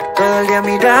quedar todo el día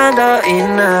mirando y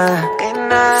nada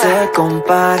se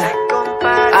compara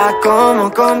a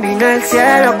cómo combina el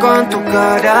cielo con tu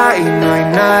cara y no hay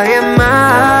nadie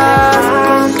más.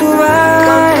 Con tu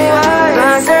vibe, no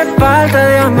hace falta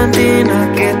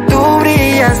diamantina, que tú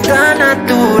brillas tan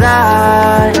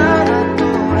natural.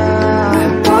 Me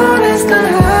pones tan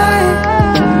high,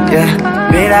 yeah.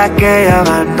 Mira que ya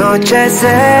va a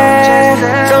anochecer,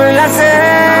 son las 6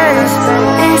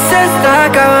 y se está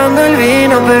acabando el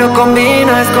vino, pero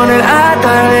combinas con el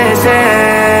atardecer.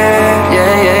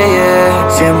 Yeah, yeah, yeah.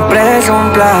 Siempre es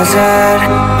un placer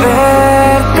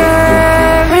verte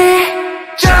brillar.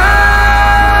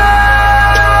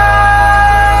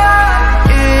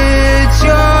 It's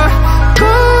your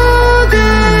golden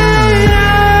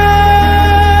hour.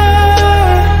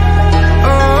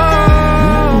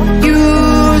 Oh, you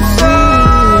so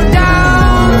downside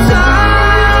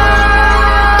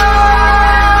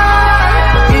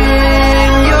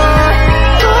in your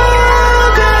golden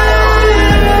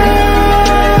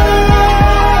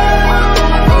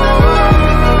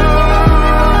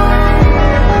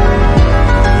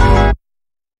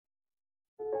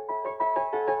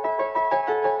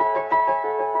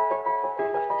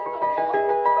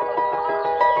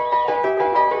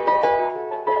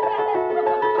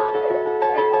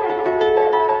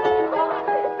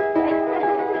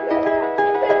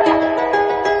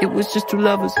It was just two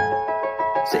lovers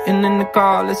sitting in the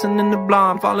car, listening to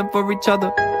Blonde, falling for each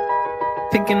other.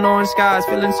 Pink and orange skies,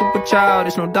 feeling super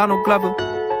childish. No Donald Glover.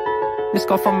 Missed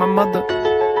call from my mother.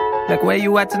 Like, where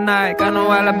you at tonight? Got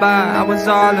no alibi. I was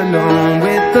all alone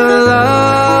with the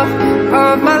love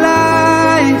of my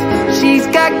life. She's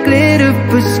got glitter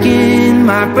for skin,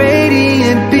 my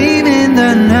radiant beam in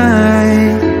the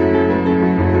night.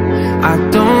 I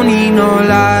don't need no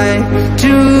light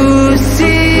to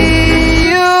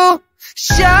see you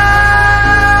shine.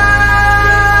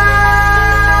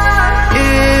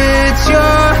 It's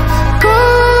your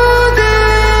golden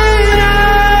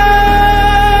hour.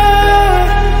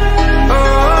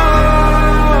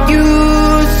 Oh, you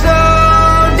so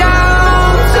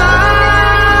downside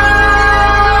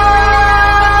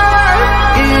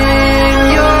in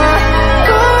your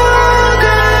golden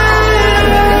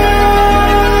hour.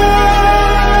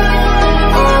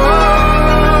 Oh,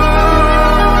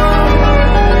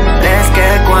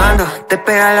 te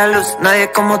pega la luz,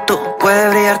 nadie como tú puede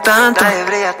brillar tanto.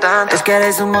 Es que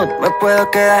eres un mood, me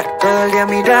puedo quedar todo el día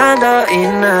mirando y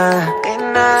nada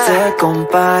se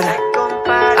compara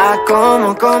a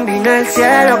cómo combina el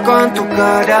cielo con tu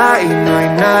cara. Y no hay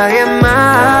nadie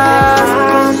más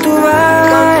con tu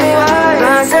vibe. No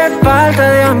hace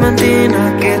falta diamantina,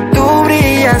 que tú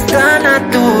brillas tan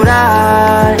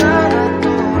natural.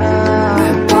 Me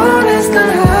pones tan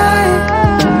high,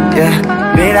 yeah.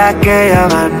 Mira que ya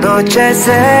va a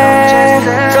anochecer,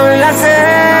 son las 6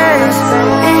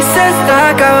 y se está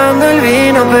acabando el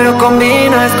vino, pero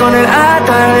combinas con el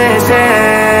atardecer.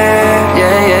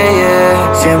 Yeah, yeah,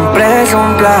 yeah. Siempre es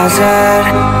un placer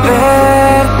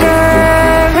verte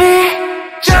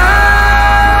brillar.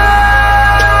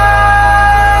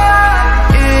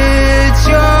 It's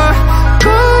your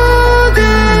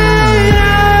golden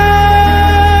hour.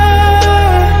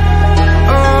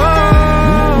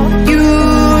 Oh, you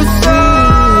so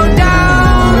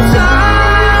downside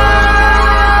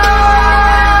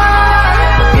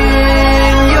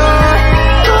in your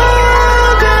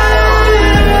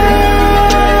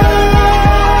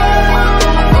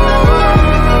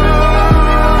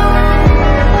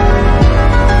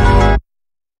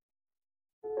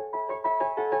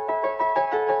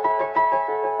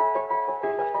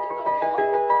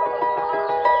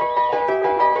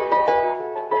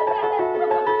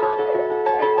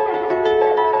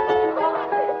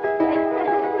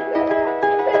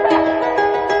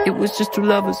It was just two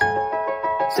lovers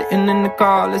sitting in the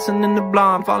car, listening to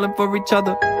Blonde, falling for each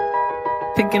other.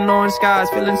 Pink and orange skies,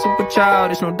 feeling super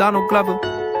childish. No Donald Glover.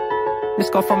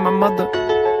 Missed call from my mother.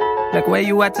 Like, where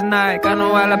you at tonight? Got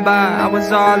no alibi. I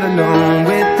was all alone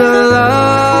with the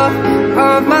love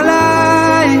of my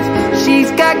life.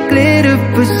 She's got glitter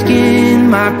for skin,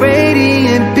 my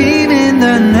radiant beam in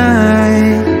the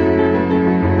night.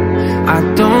 I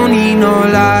don't need no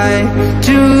light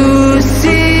to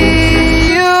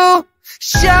see you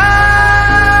shine.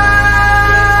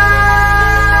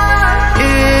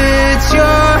 It's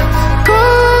your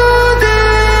golden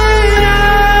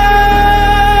hour.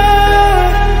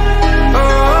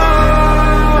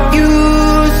 Oh, you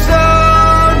so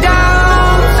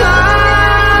downside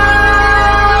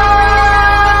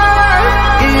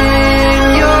in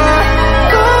your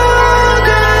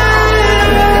golden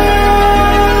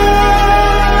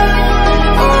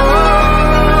hour.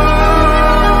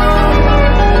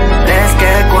 Es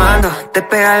que cuando te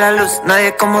pega la luz,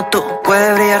 nadie como tú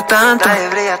puede brillar tanto.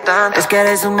 Es que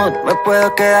eres un mood, me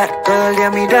puedo quedar todo el día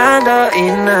mirando y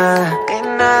nada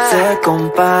se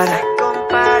compara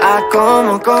a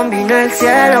cómo combina el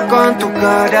cielo con tu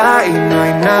cara. Y no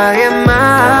hay nadie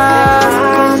más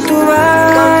con tu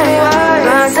vibe.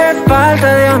 No hace falta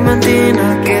diamantina,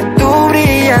 que tú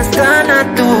brillas tan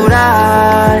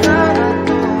natural.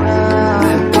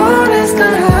 Me pones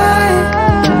tan high,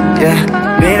 yeah.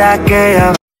 Mira que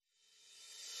ya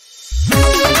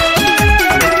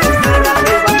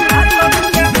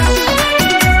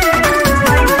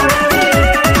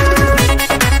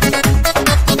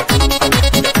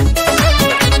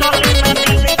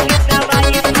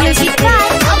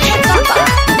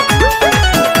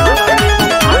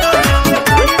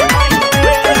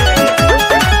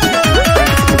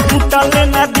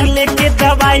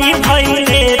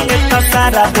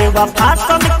सारा देवा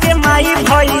फासन के माई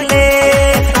भइले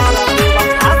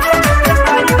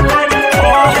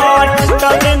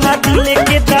तले न दिले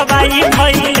के दवाई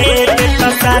भइले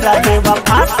सारा देवा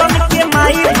फासन के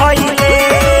माई भइले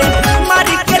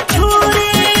मारी के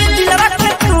छुरी दिलवा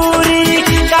के चूरी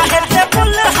काहे से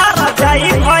फूल हरा जाई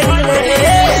भइले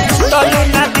तले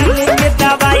न दिले के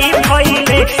दवाई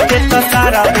भइले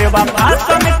सारा देवा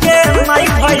फासन के माई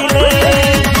भइले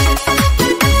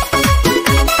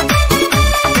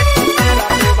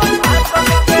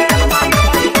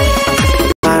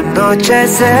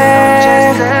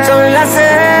anochecer, son las 6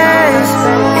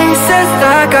 y se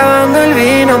está acabando el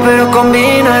vino, pero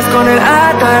combinas con el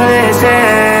atardecer.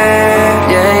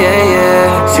 Yeah, yeah,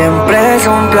 yeah. Siempre es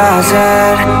un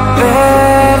placer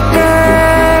verte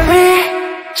brillar.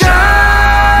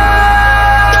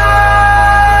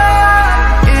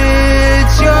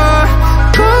 It's your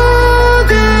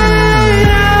golden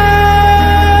hour.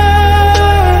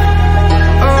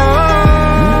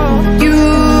 Oh, you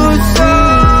so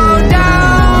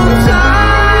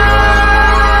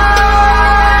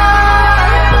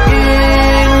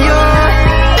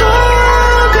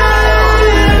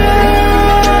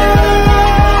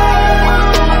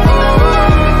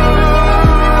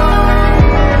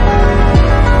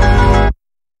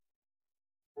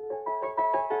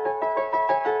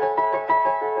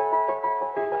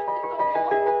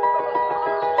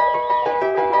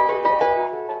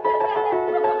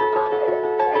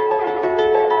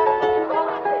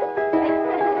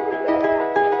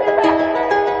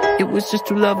was just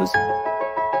two lovers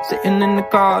sitting in the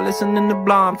car, listening to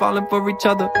Blonde, falling for each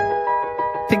other.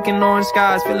 Pink and orange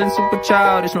skies, feeling super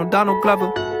childish, no Donald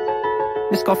Glover.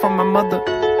 Missed call from my mother,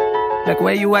 like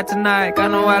where you at tonight,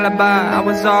 got no alibi. I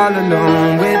was all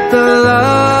alone with the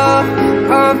love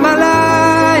of my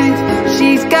life.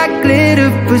 She's got glitter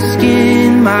for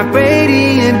skin, my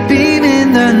radiant beam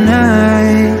in the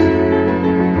night.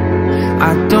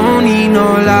 I don't need no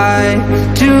light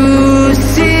to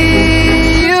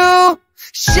see you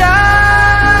shine.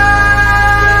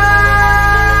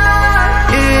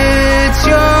 It's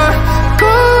your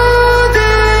golden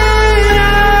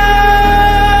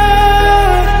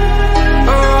hour.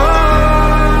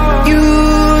 Oh, you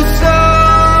so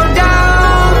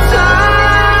downside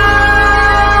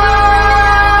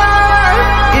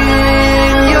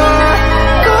in your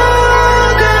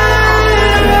golden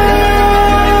hour.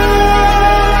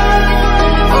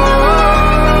 Oh,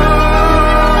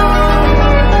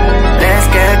 es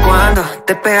que cuando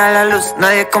te pega la luz,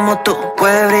 nadie como tú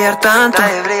puede brillar tanto.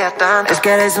 Nadie brilla tanto. Es que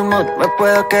eres un mood, me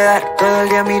puedo quedar todo el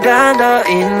día mirando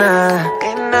y nada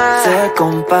se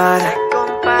compara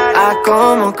a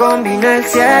cómo combina el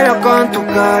cielo con tu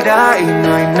cara. Y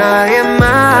no hay nadie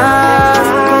más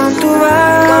con tu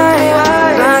vibe.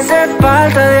 No hace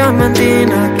falta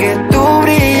diamantina, que tú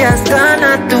brillas tan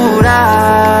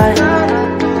natural.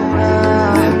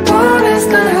 Me pones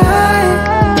tan high,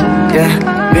 yeah.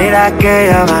 Mira que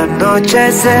ya va a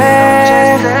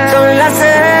anochecer, son las 6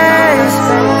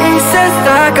 y se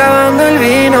está acabando el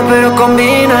vino, pero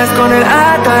combinas con el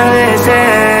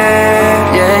atardecer.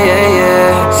 Yeah, yeah,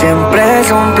 yeah. Siempre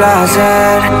es un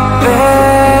placer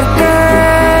verte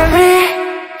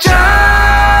brillar.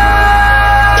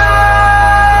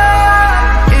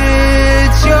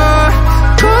 It's your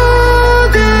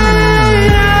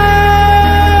golden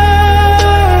hour.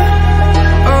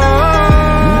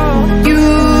 Oh, you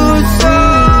so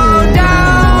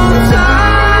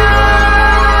downside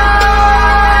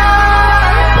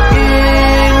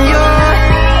in your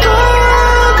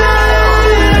golden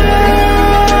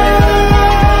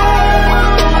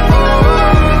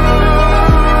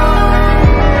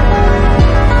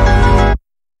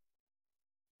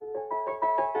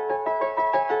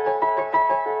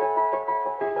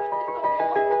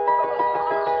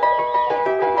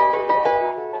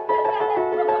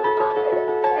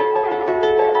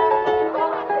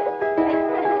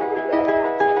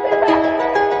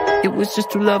it was just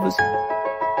two lovers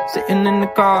sitting in the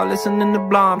car, listening to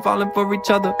Blonde, falling for each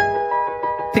other.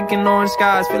 Pink and orange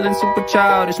skies, feeling super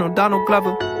childish, no Donald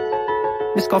Glover.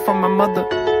 Missed call from my mother,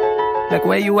 like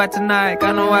where you at tonight,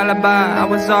 got no alibi. I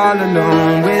was all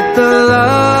alone with the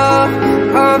love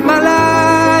of my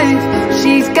life.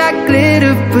 She's got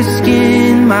glitter for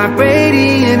skin, my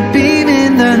radiant beam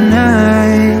in the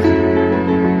night.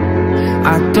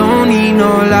 I don't need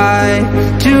no light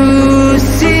to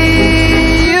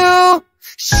see you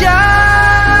shine.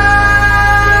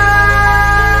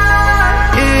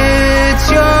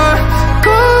 It's your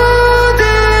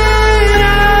golden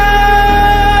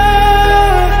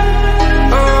hour.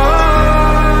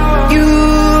 Oh, you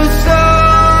so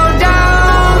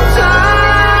downside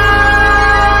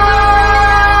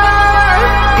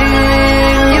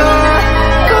in your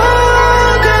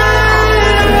golden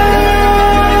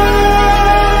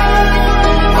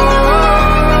hour.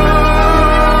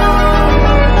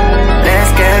 Es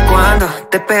que cuando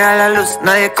te pega la luz,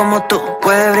 nadie como tú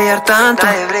puede brillar tanto.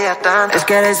 Nadie brilla tanto. Es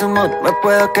que eres un mood, me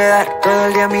puedo quedar todo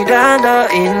el día mirando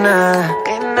y nada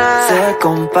se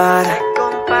compara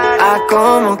a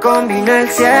cómo combina el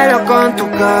cielo con tu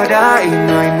cara. Y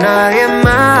no hay nadie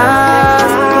más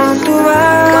con tu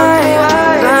vibe.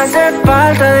 No hace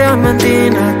falta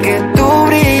diamantina, que tú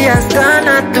brillas tan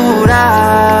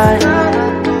natural.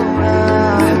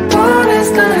 Me pones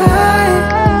tan high,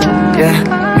 yeah.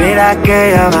 Mira que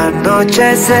ya va a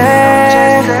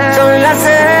anochecer, son las 6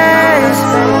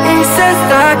 y se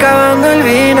está acabando el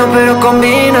vino, pero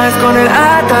combinas con el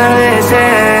atardecer.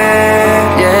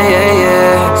 Yeah, yeah,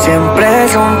 yeah. Siempre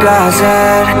es un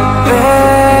placer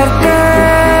verte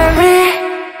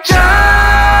brillar.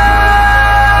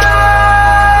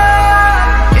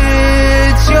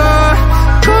 It's your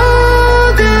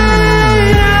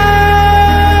golden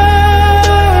hour.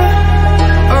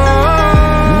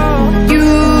 Oh,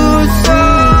 you so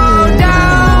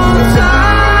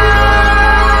downside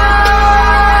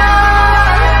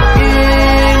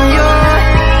in your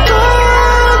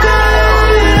golden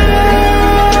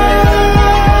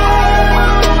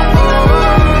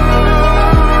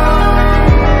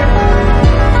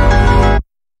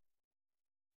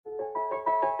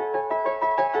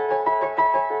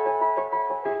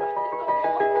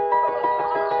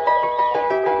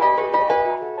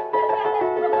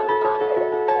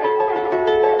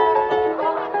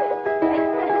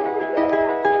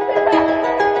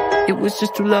was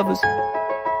just two lovers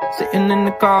sitting in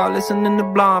the car, listening to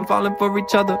Blonde, falling for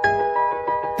each other.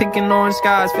 Pink and orange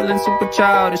skies, feeling super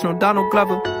childish. No Donald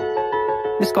Glover.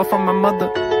 Missed call from my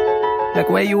mother. Like,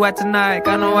 where you at tonight?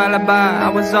 Got no alibi. I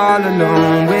was all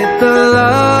alone with the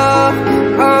love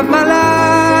of my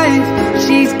life.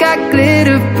 She's got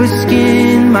glitter for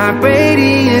skin, my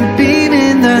radiant beam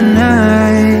in the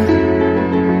night.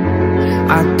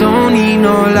 I don't need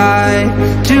no light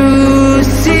to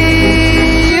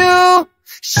see you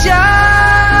shine.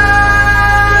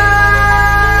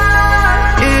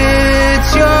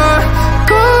 It's your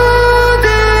golden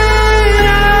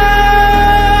hour.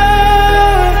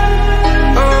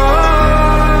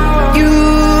 Oh, you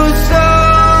so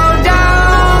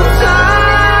downside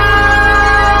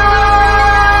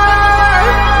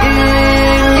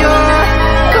in your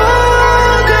golden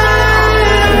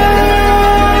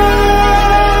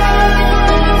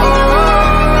hour.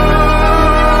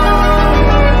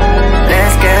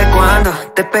 Es que cuando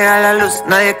te pega la luz,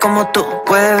 nadie como tú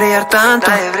puede brillar tanto.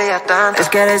 Nadie brilla tanto. Es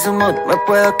que eres un mood, me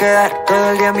puedo quedar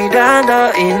todo el día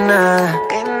mirando y nada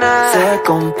se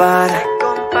compara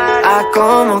a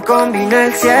cómo combina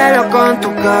el cielo con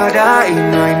tu cara. Y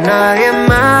no hay nadie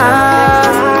más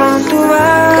con tu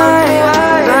vibe.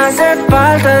 No hace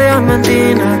falta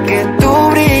diamantina, que tú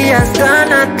brillas tan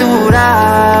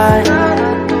natural.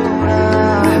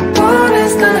 Me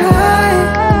pones tan high,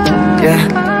 yeah.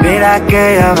 Mira que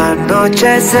ya va a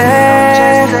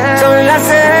anochecer, son las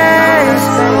 6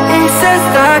 y se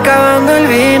está acabando el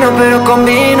vino, pero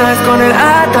combinas con el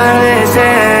atardecer.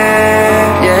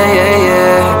 Yeah, yeah,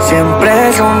 yeah. Siempre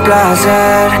es un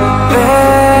placer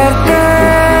verte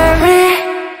brillar.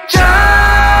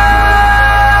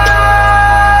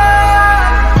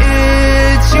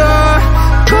 It's your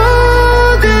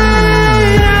golden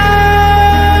hour.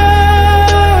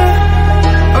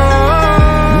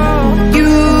 Oh,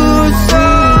 you so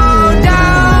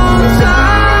downside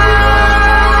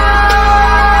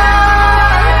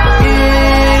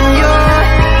in your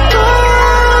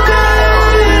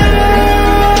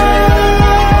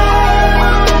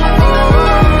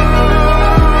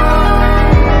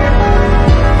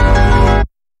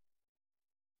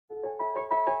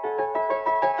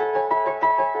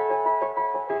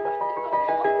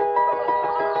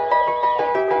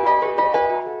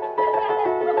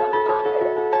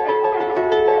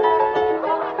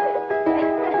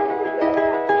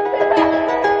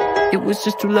It was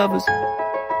just two lovers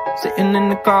sitting in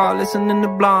the car, listening to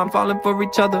Blonde, falling for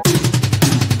each other.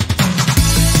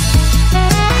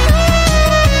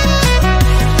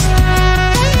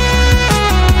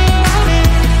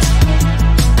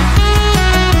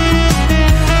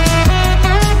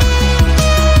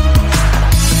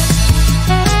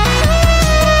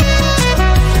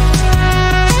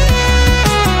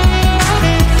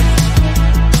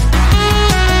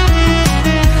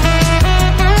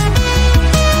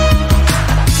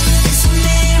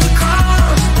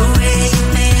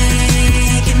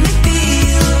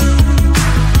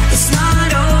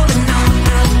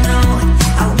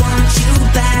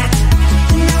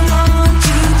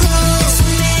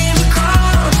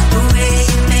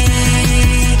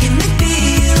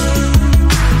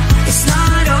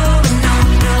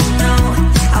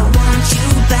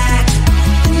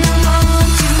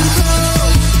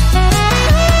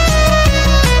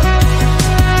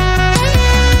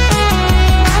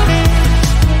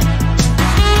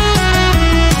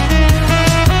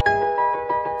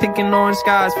 Pink and orange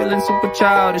skies, feeling super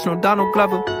childish. No Donald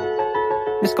Glover.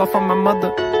 Missed call from my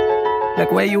mother.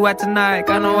 Like, where you at tonight?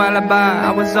 Got no alibi.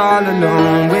 I was all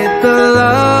alone with the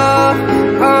love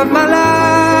of my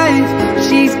life.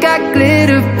 She's got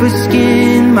glitter for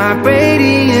skin, my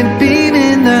radiant beam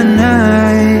in the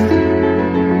night.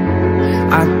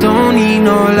 I don't need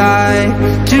no light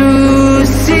to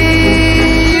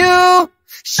see you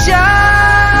shine.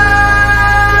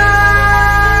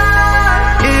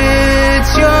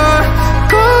 It's your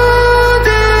golden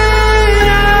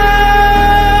hour.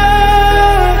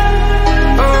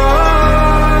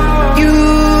 Oh, you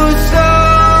so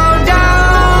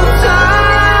downside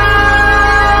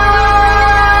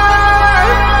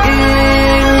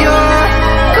in your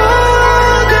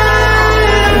golden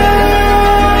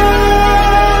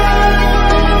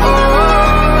hour.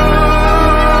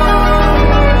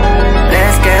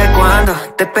 Es que cuando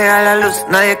te pega la luz,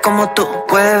 nadie como tú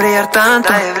puede brillar tanto.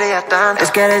 Nadie brilla tanto.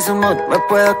 Es que eres un mood, me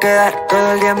puedo quedar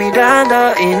todo el día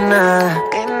mirando y nada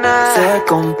se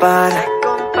compara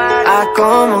a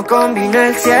cómo combina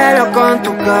el cielo con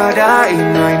tu cara. Y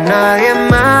no hay nadie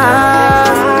más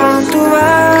con tu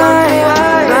vibe.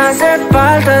 No hace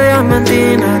falta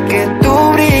diamantina, que tú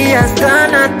brillas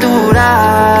tan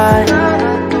natural.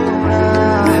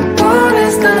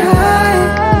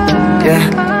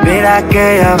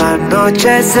 que ya va a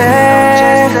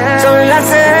anochecer. Son las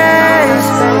 6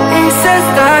 y se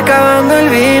está acabando el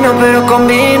vino, pero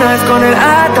combinas con el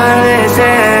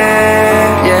atardecer.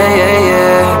 Yeah, yeah,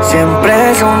 yeah.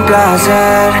 Siempre es un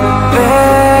placer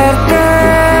verte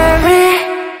brillar.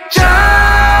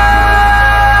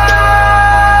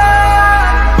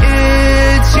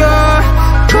 It's your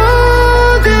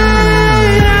golden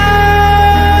hour.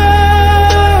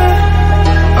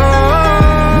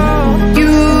 Oh,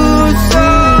 you so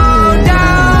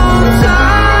downside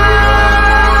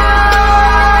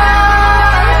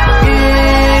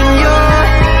in your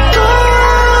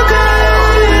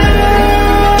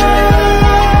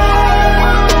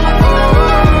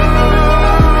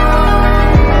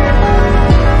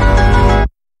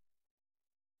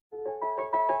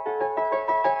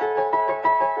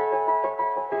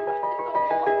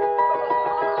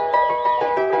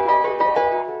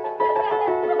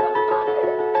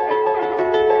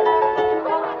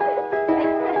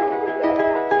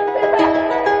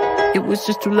It was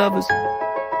just two lovers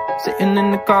sitting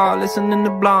in the car, listening to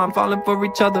Blonde, falling for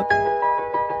each other.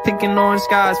 Pink and orange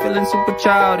skies, feeling super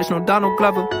childish. No Donald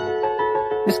Glover.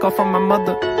 This call from my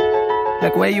mother.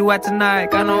 Like, where you at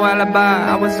tonight? Got no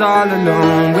alibi. I was all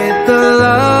alone with the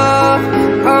love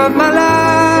of my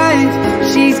life.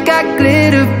 She's got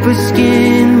glitter for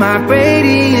skin, my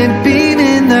radiant beam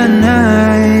in the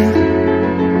night.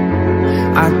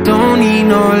 I don't need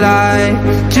no light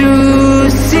to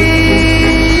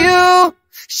see you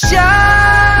shine.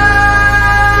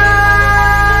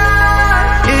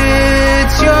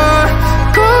 It's your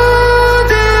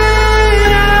golden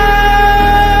hour.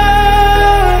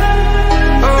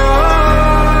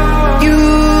 Oh, you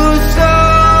so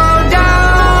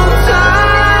downside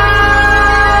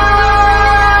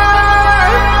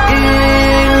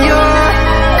in your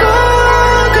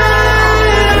golden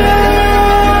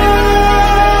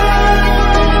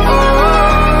hour.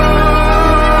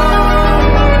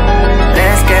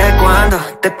 Es que cuando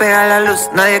te pega la luz,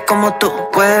 nadie como tú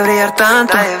puede brillar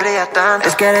tanto. Nadie brilla tanto.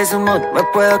 Es que eres un mood, me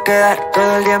puedo quedar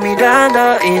todo el día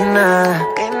mirando y nada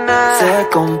se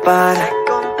compara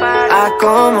a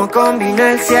cómo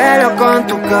combina el cielo con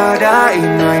tu cara y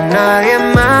no hay nadie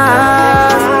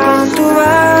más. Con tu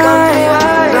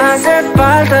vibe, no hace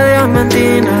falta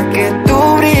diamantina, que tú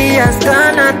brillas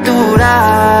tan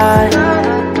natural.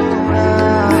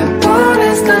 Me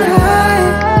pones tan high,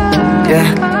 yeah.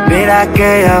 Mira que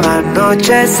ya va a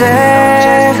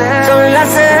anochecer. Son las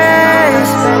 6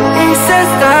 y se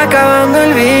está acabando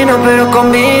el vino, pero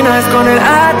combinas con el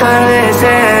atardecer.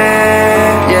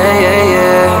 Yeah, yeah,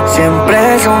 yeah.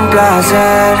 Siempre es un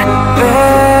placer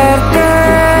verte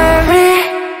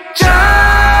brillar.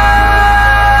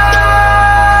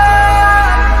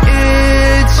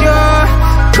 It's your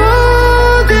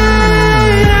golden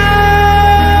hour.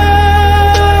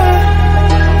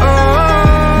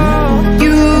 Oh,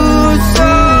 you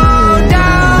so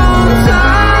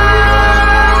downside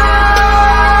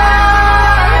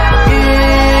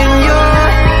in your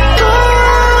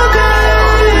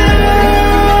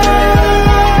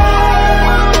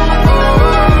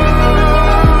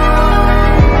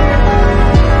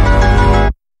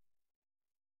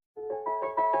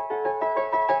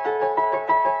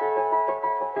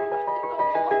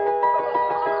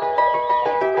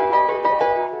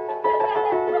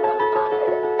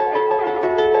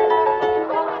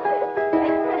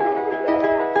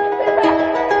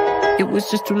It was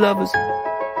just two lovers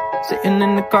sitting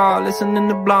in the car, listening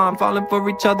to Blonde, falling for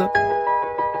each other.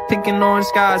 Pink and orange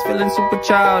skies, feeling super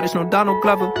childish. No Donald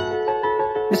Glover.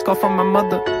 This call from my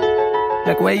mother.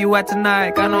 Like, where you at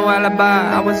tonight? Got no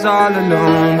alibi. I was all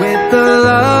alone with the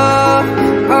love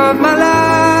of my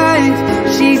life.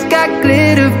 She's got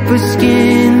glitter for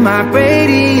skin, my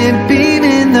radiant beam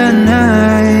in the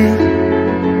night.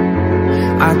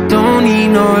 I don't need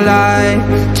no light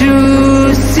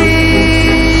to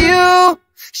see you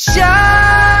shine.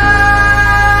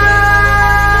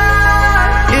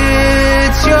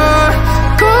 It's your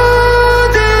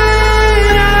golden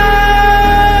hour.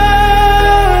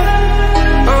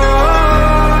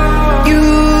 Oh, you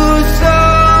so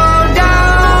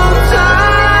downside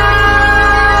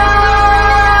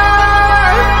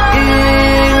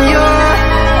in your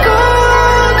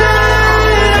golden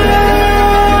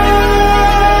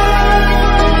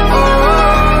hour.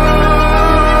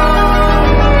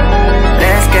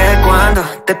 Es que cuando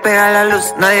te pega la luz,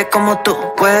 nadie como tú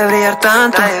puede brillar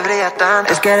tanto. Nadie brilla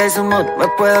tanto. Es que eres un mood, me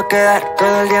puedo quedar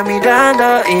todo el día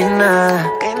mirando y nada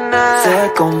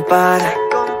se compara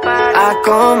a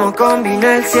cómo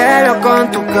combina el cielo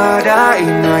con tu cara y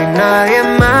no hay nadie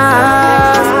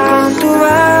más. Con tu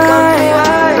vibe,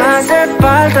 no hace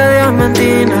falta falta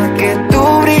diamantina, que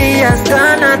tú brillas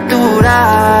tan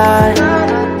natural.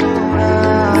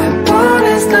 Me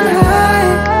pones tan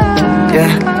high,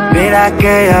 yeah. Mira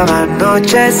que ya va a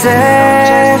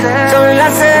anochecer, son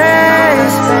las 6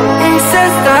 y se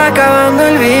está acabando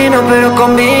el vino, pero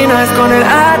combinas con el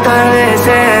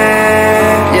atardecer.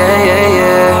 Yeah, yeah,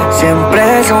 yeah. Siempre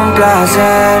es un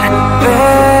placer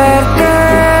verte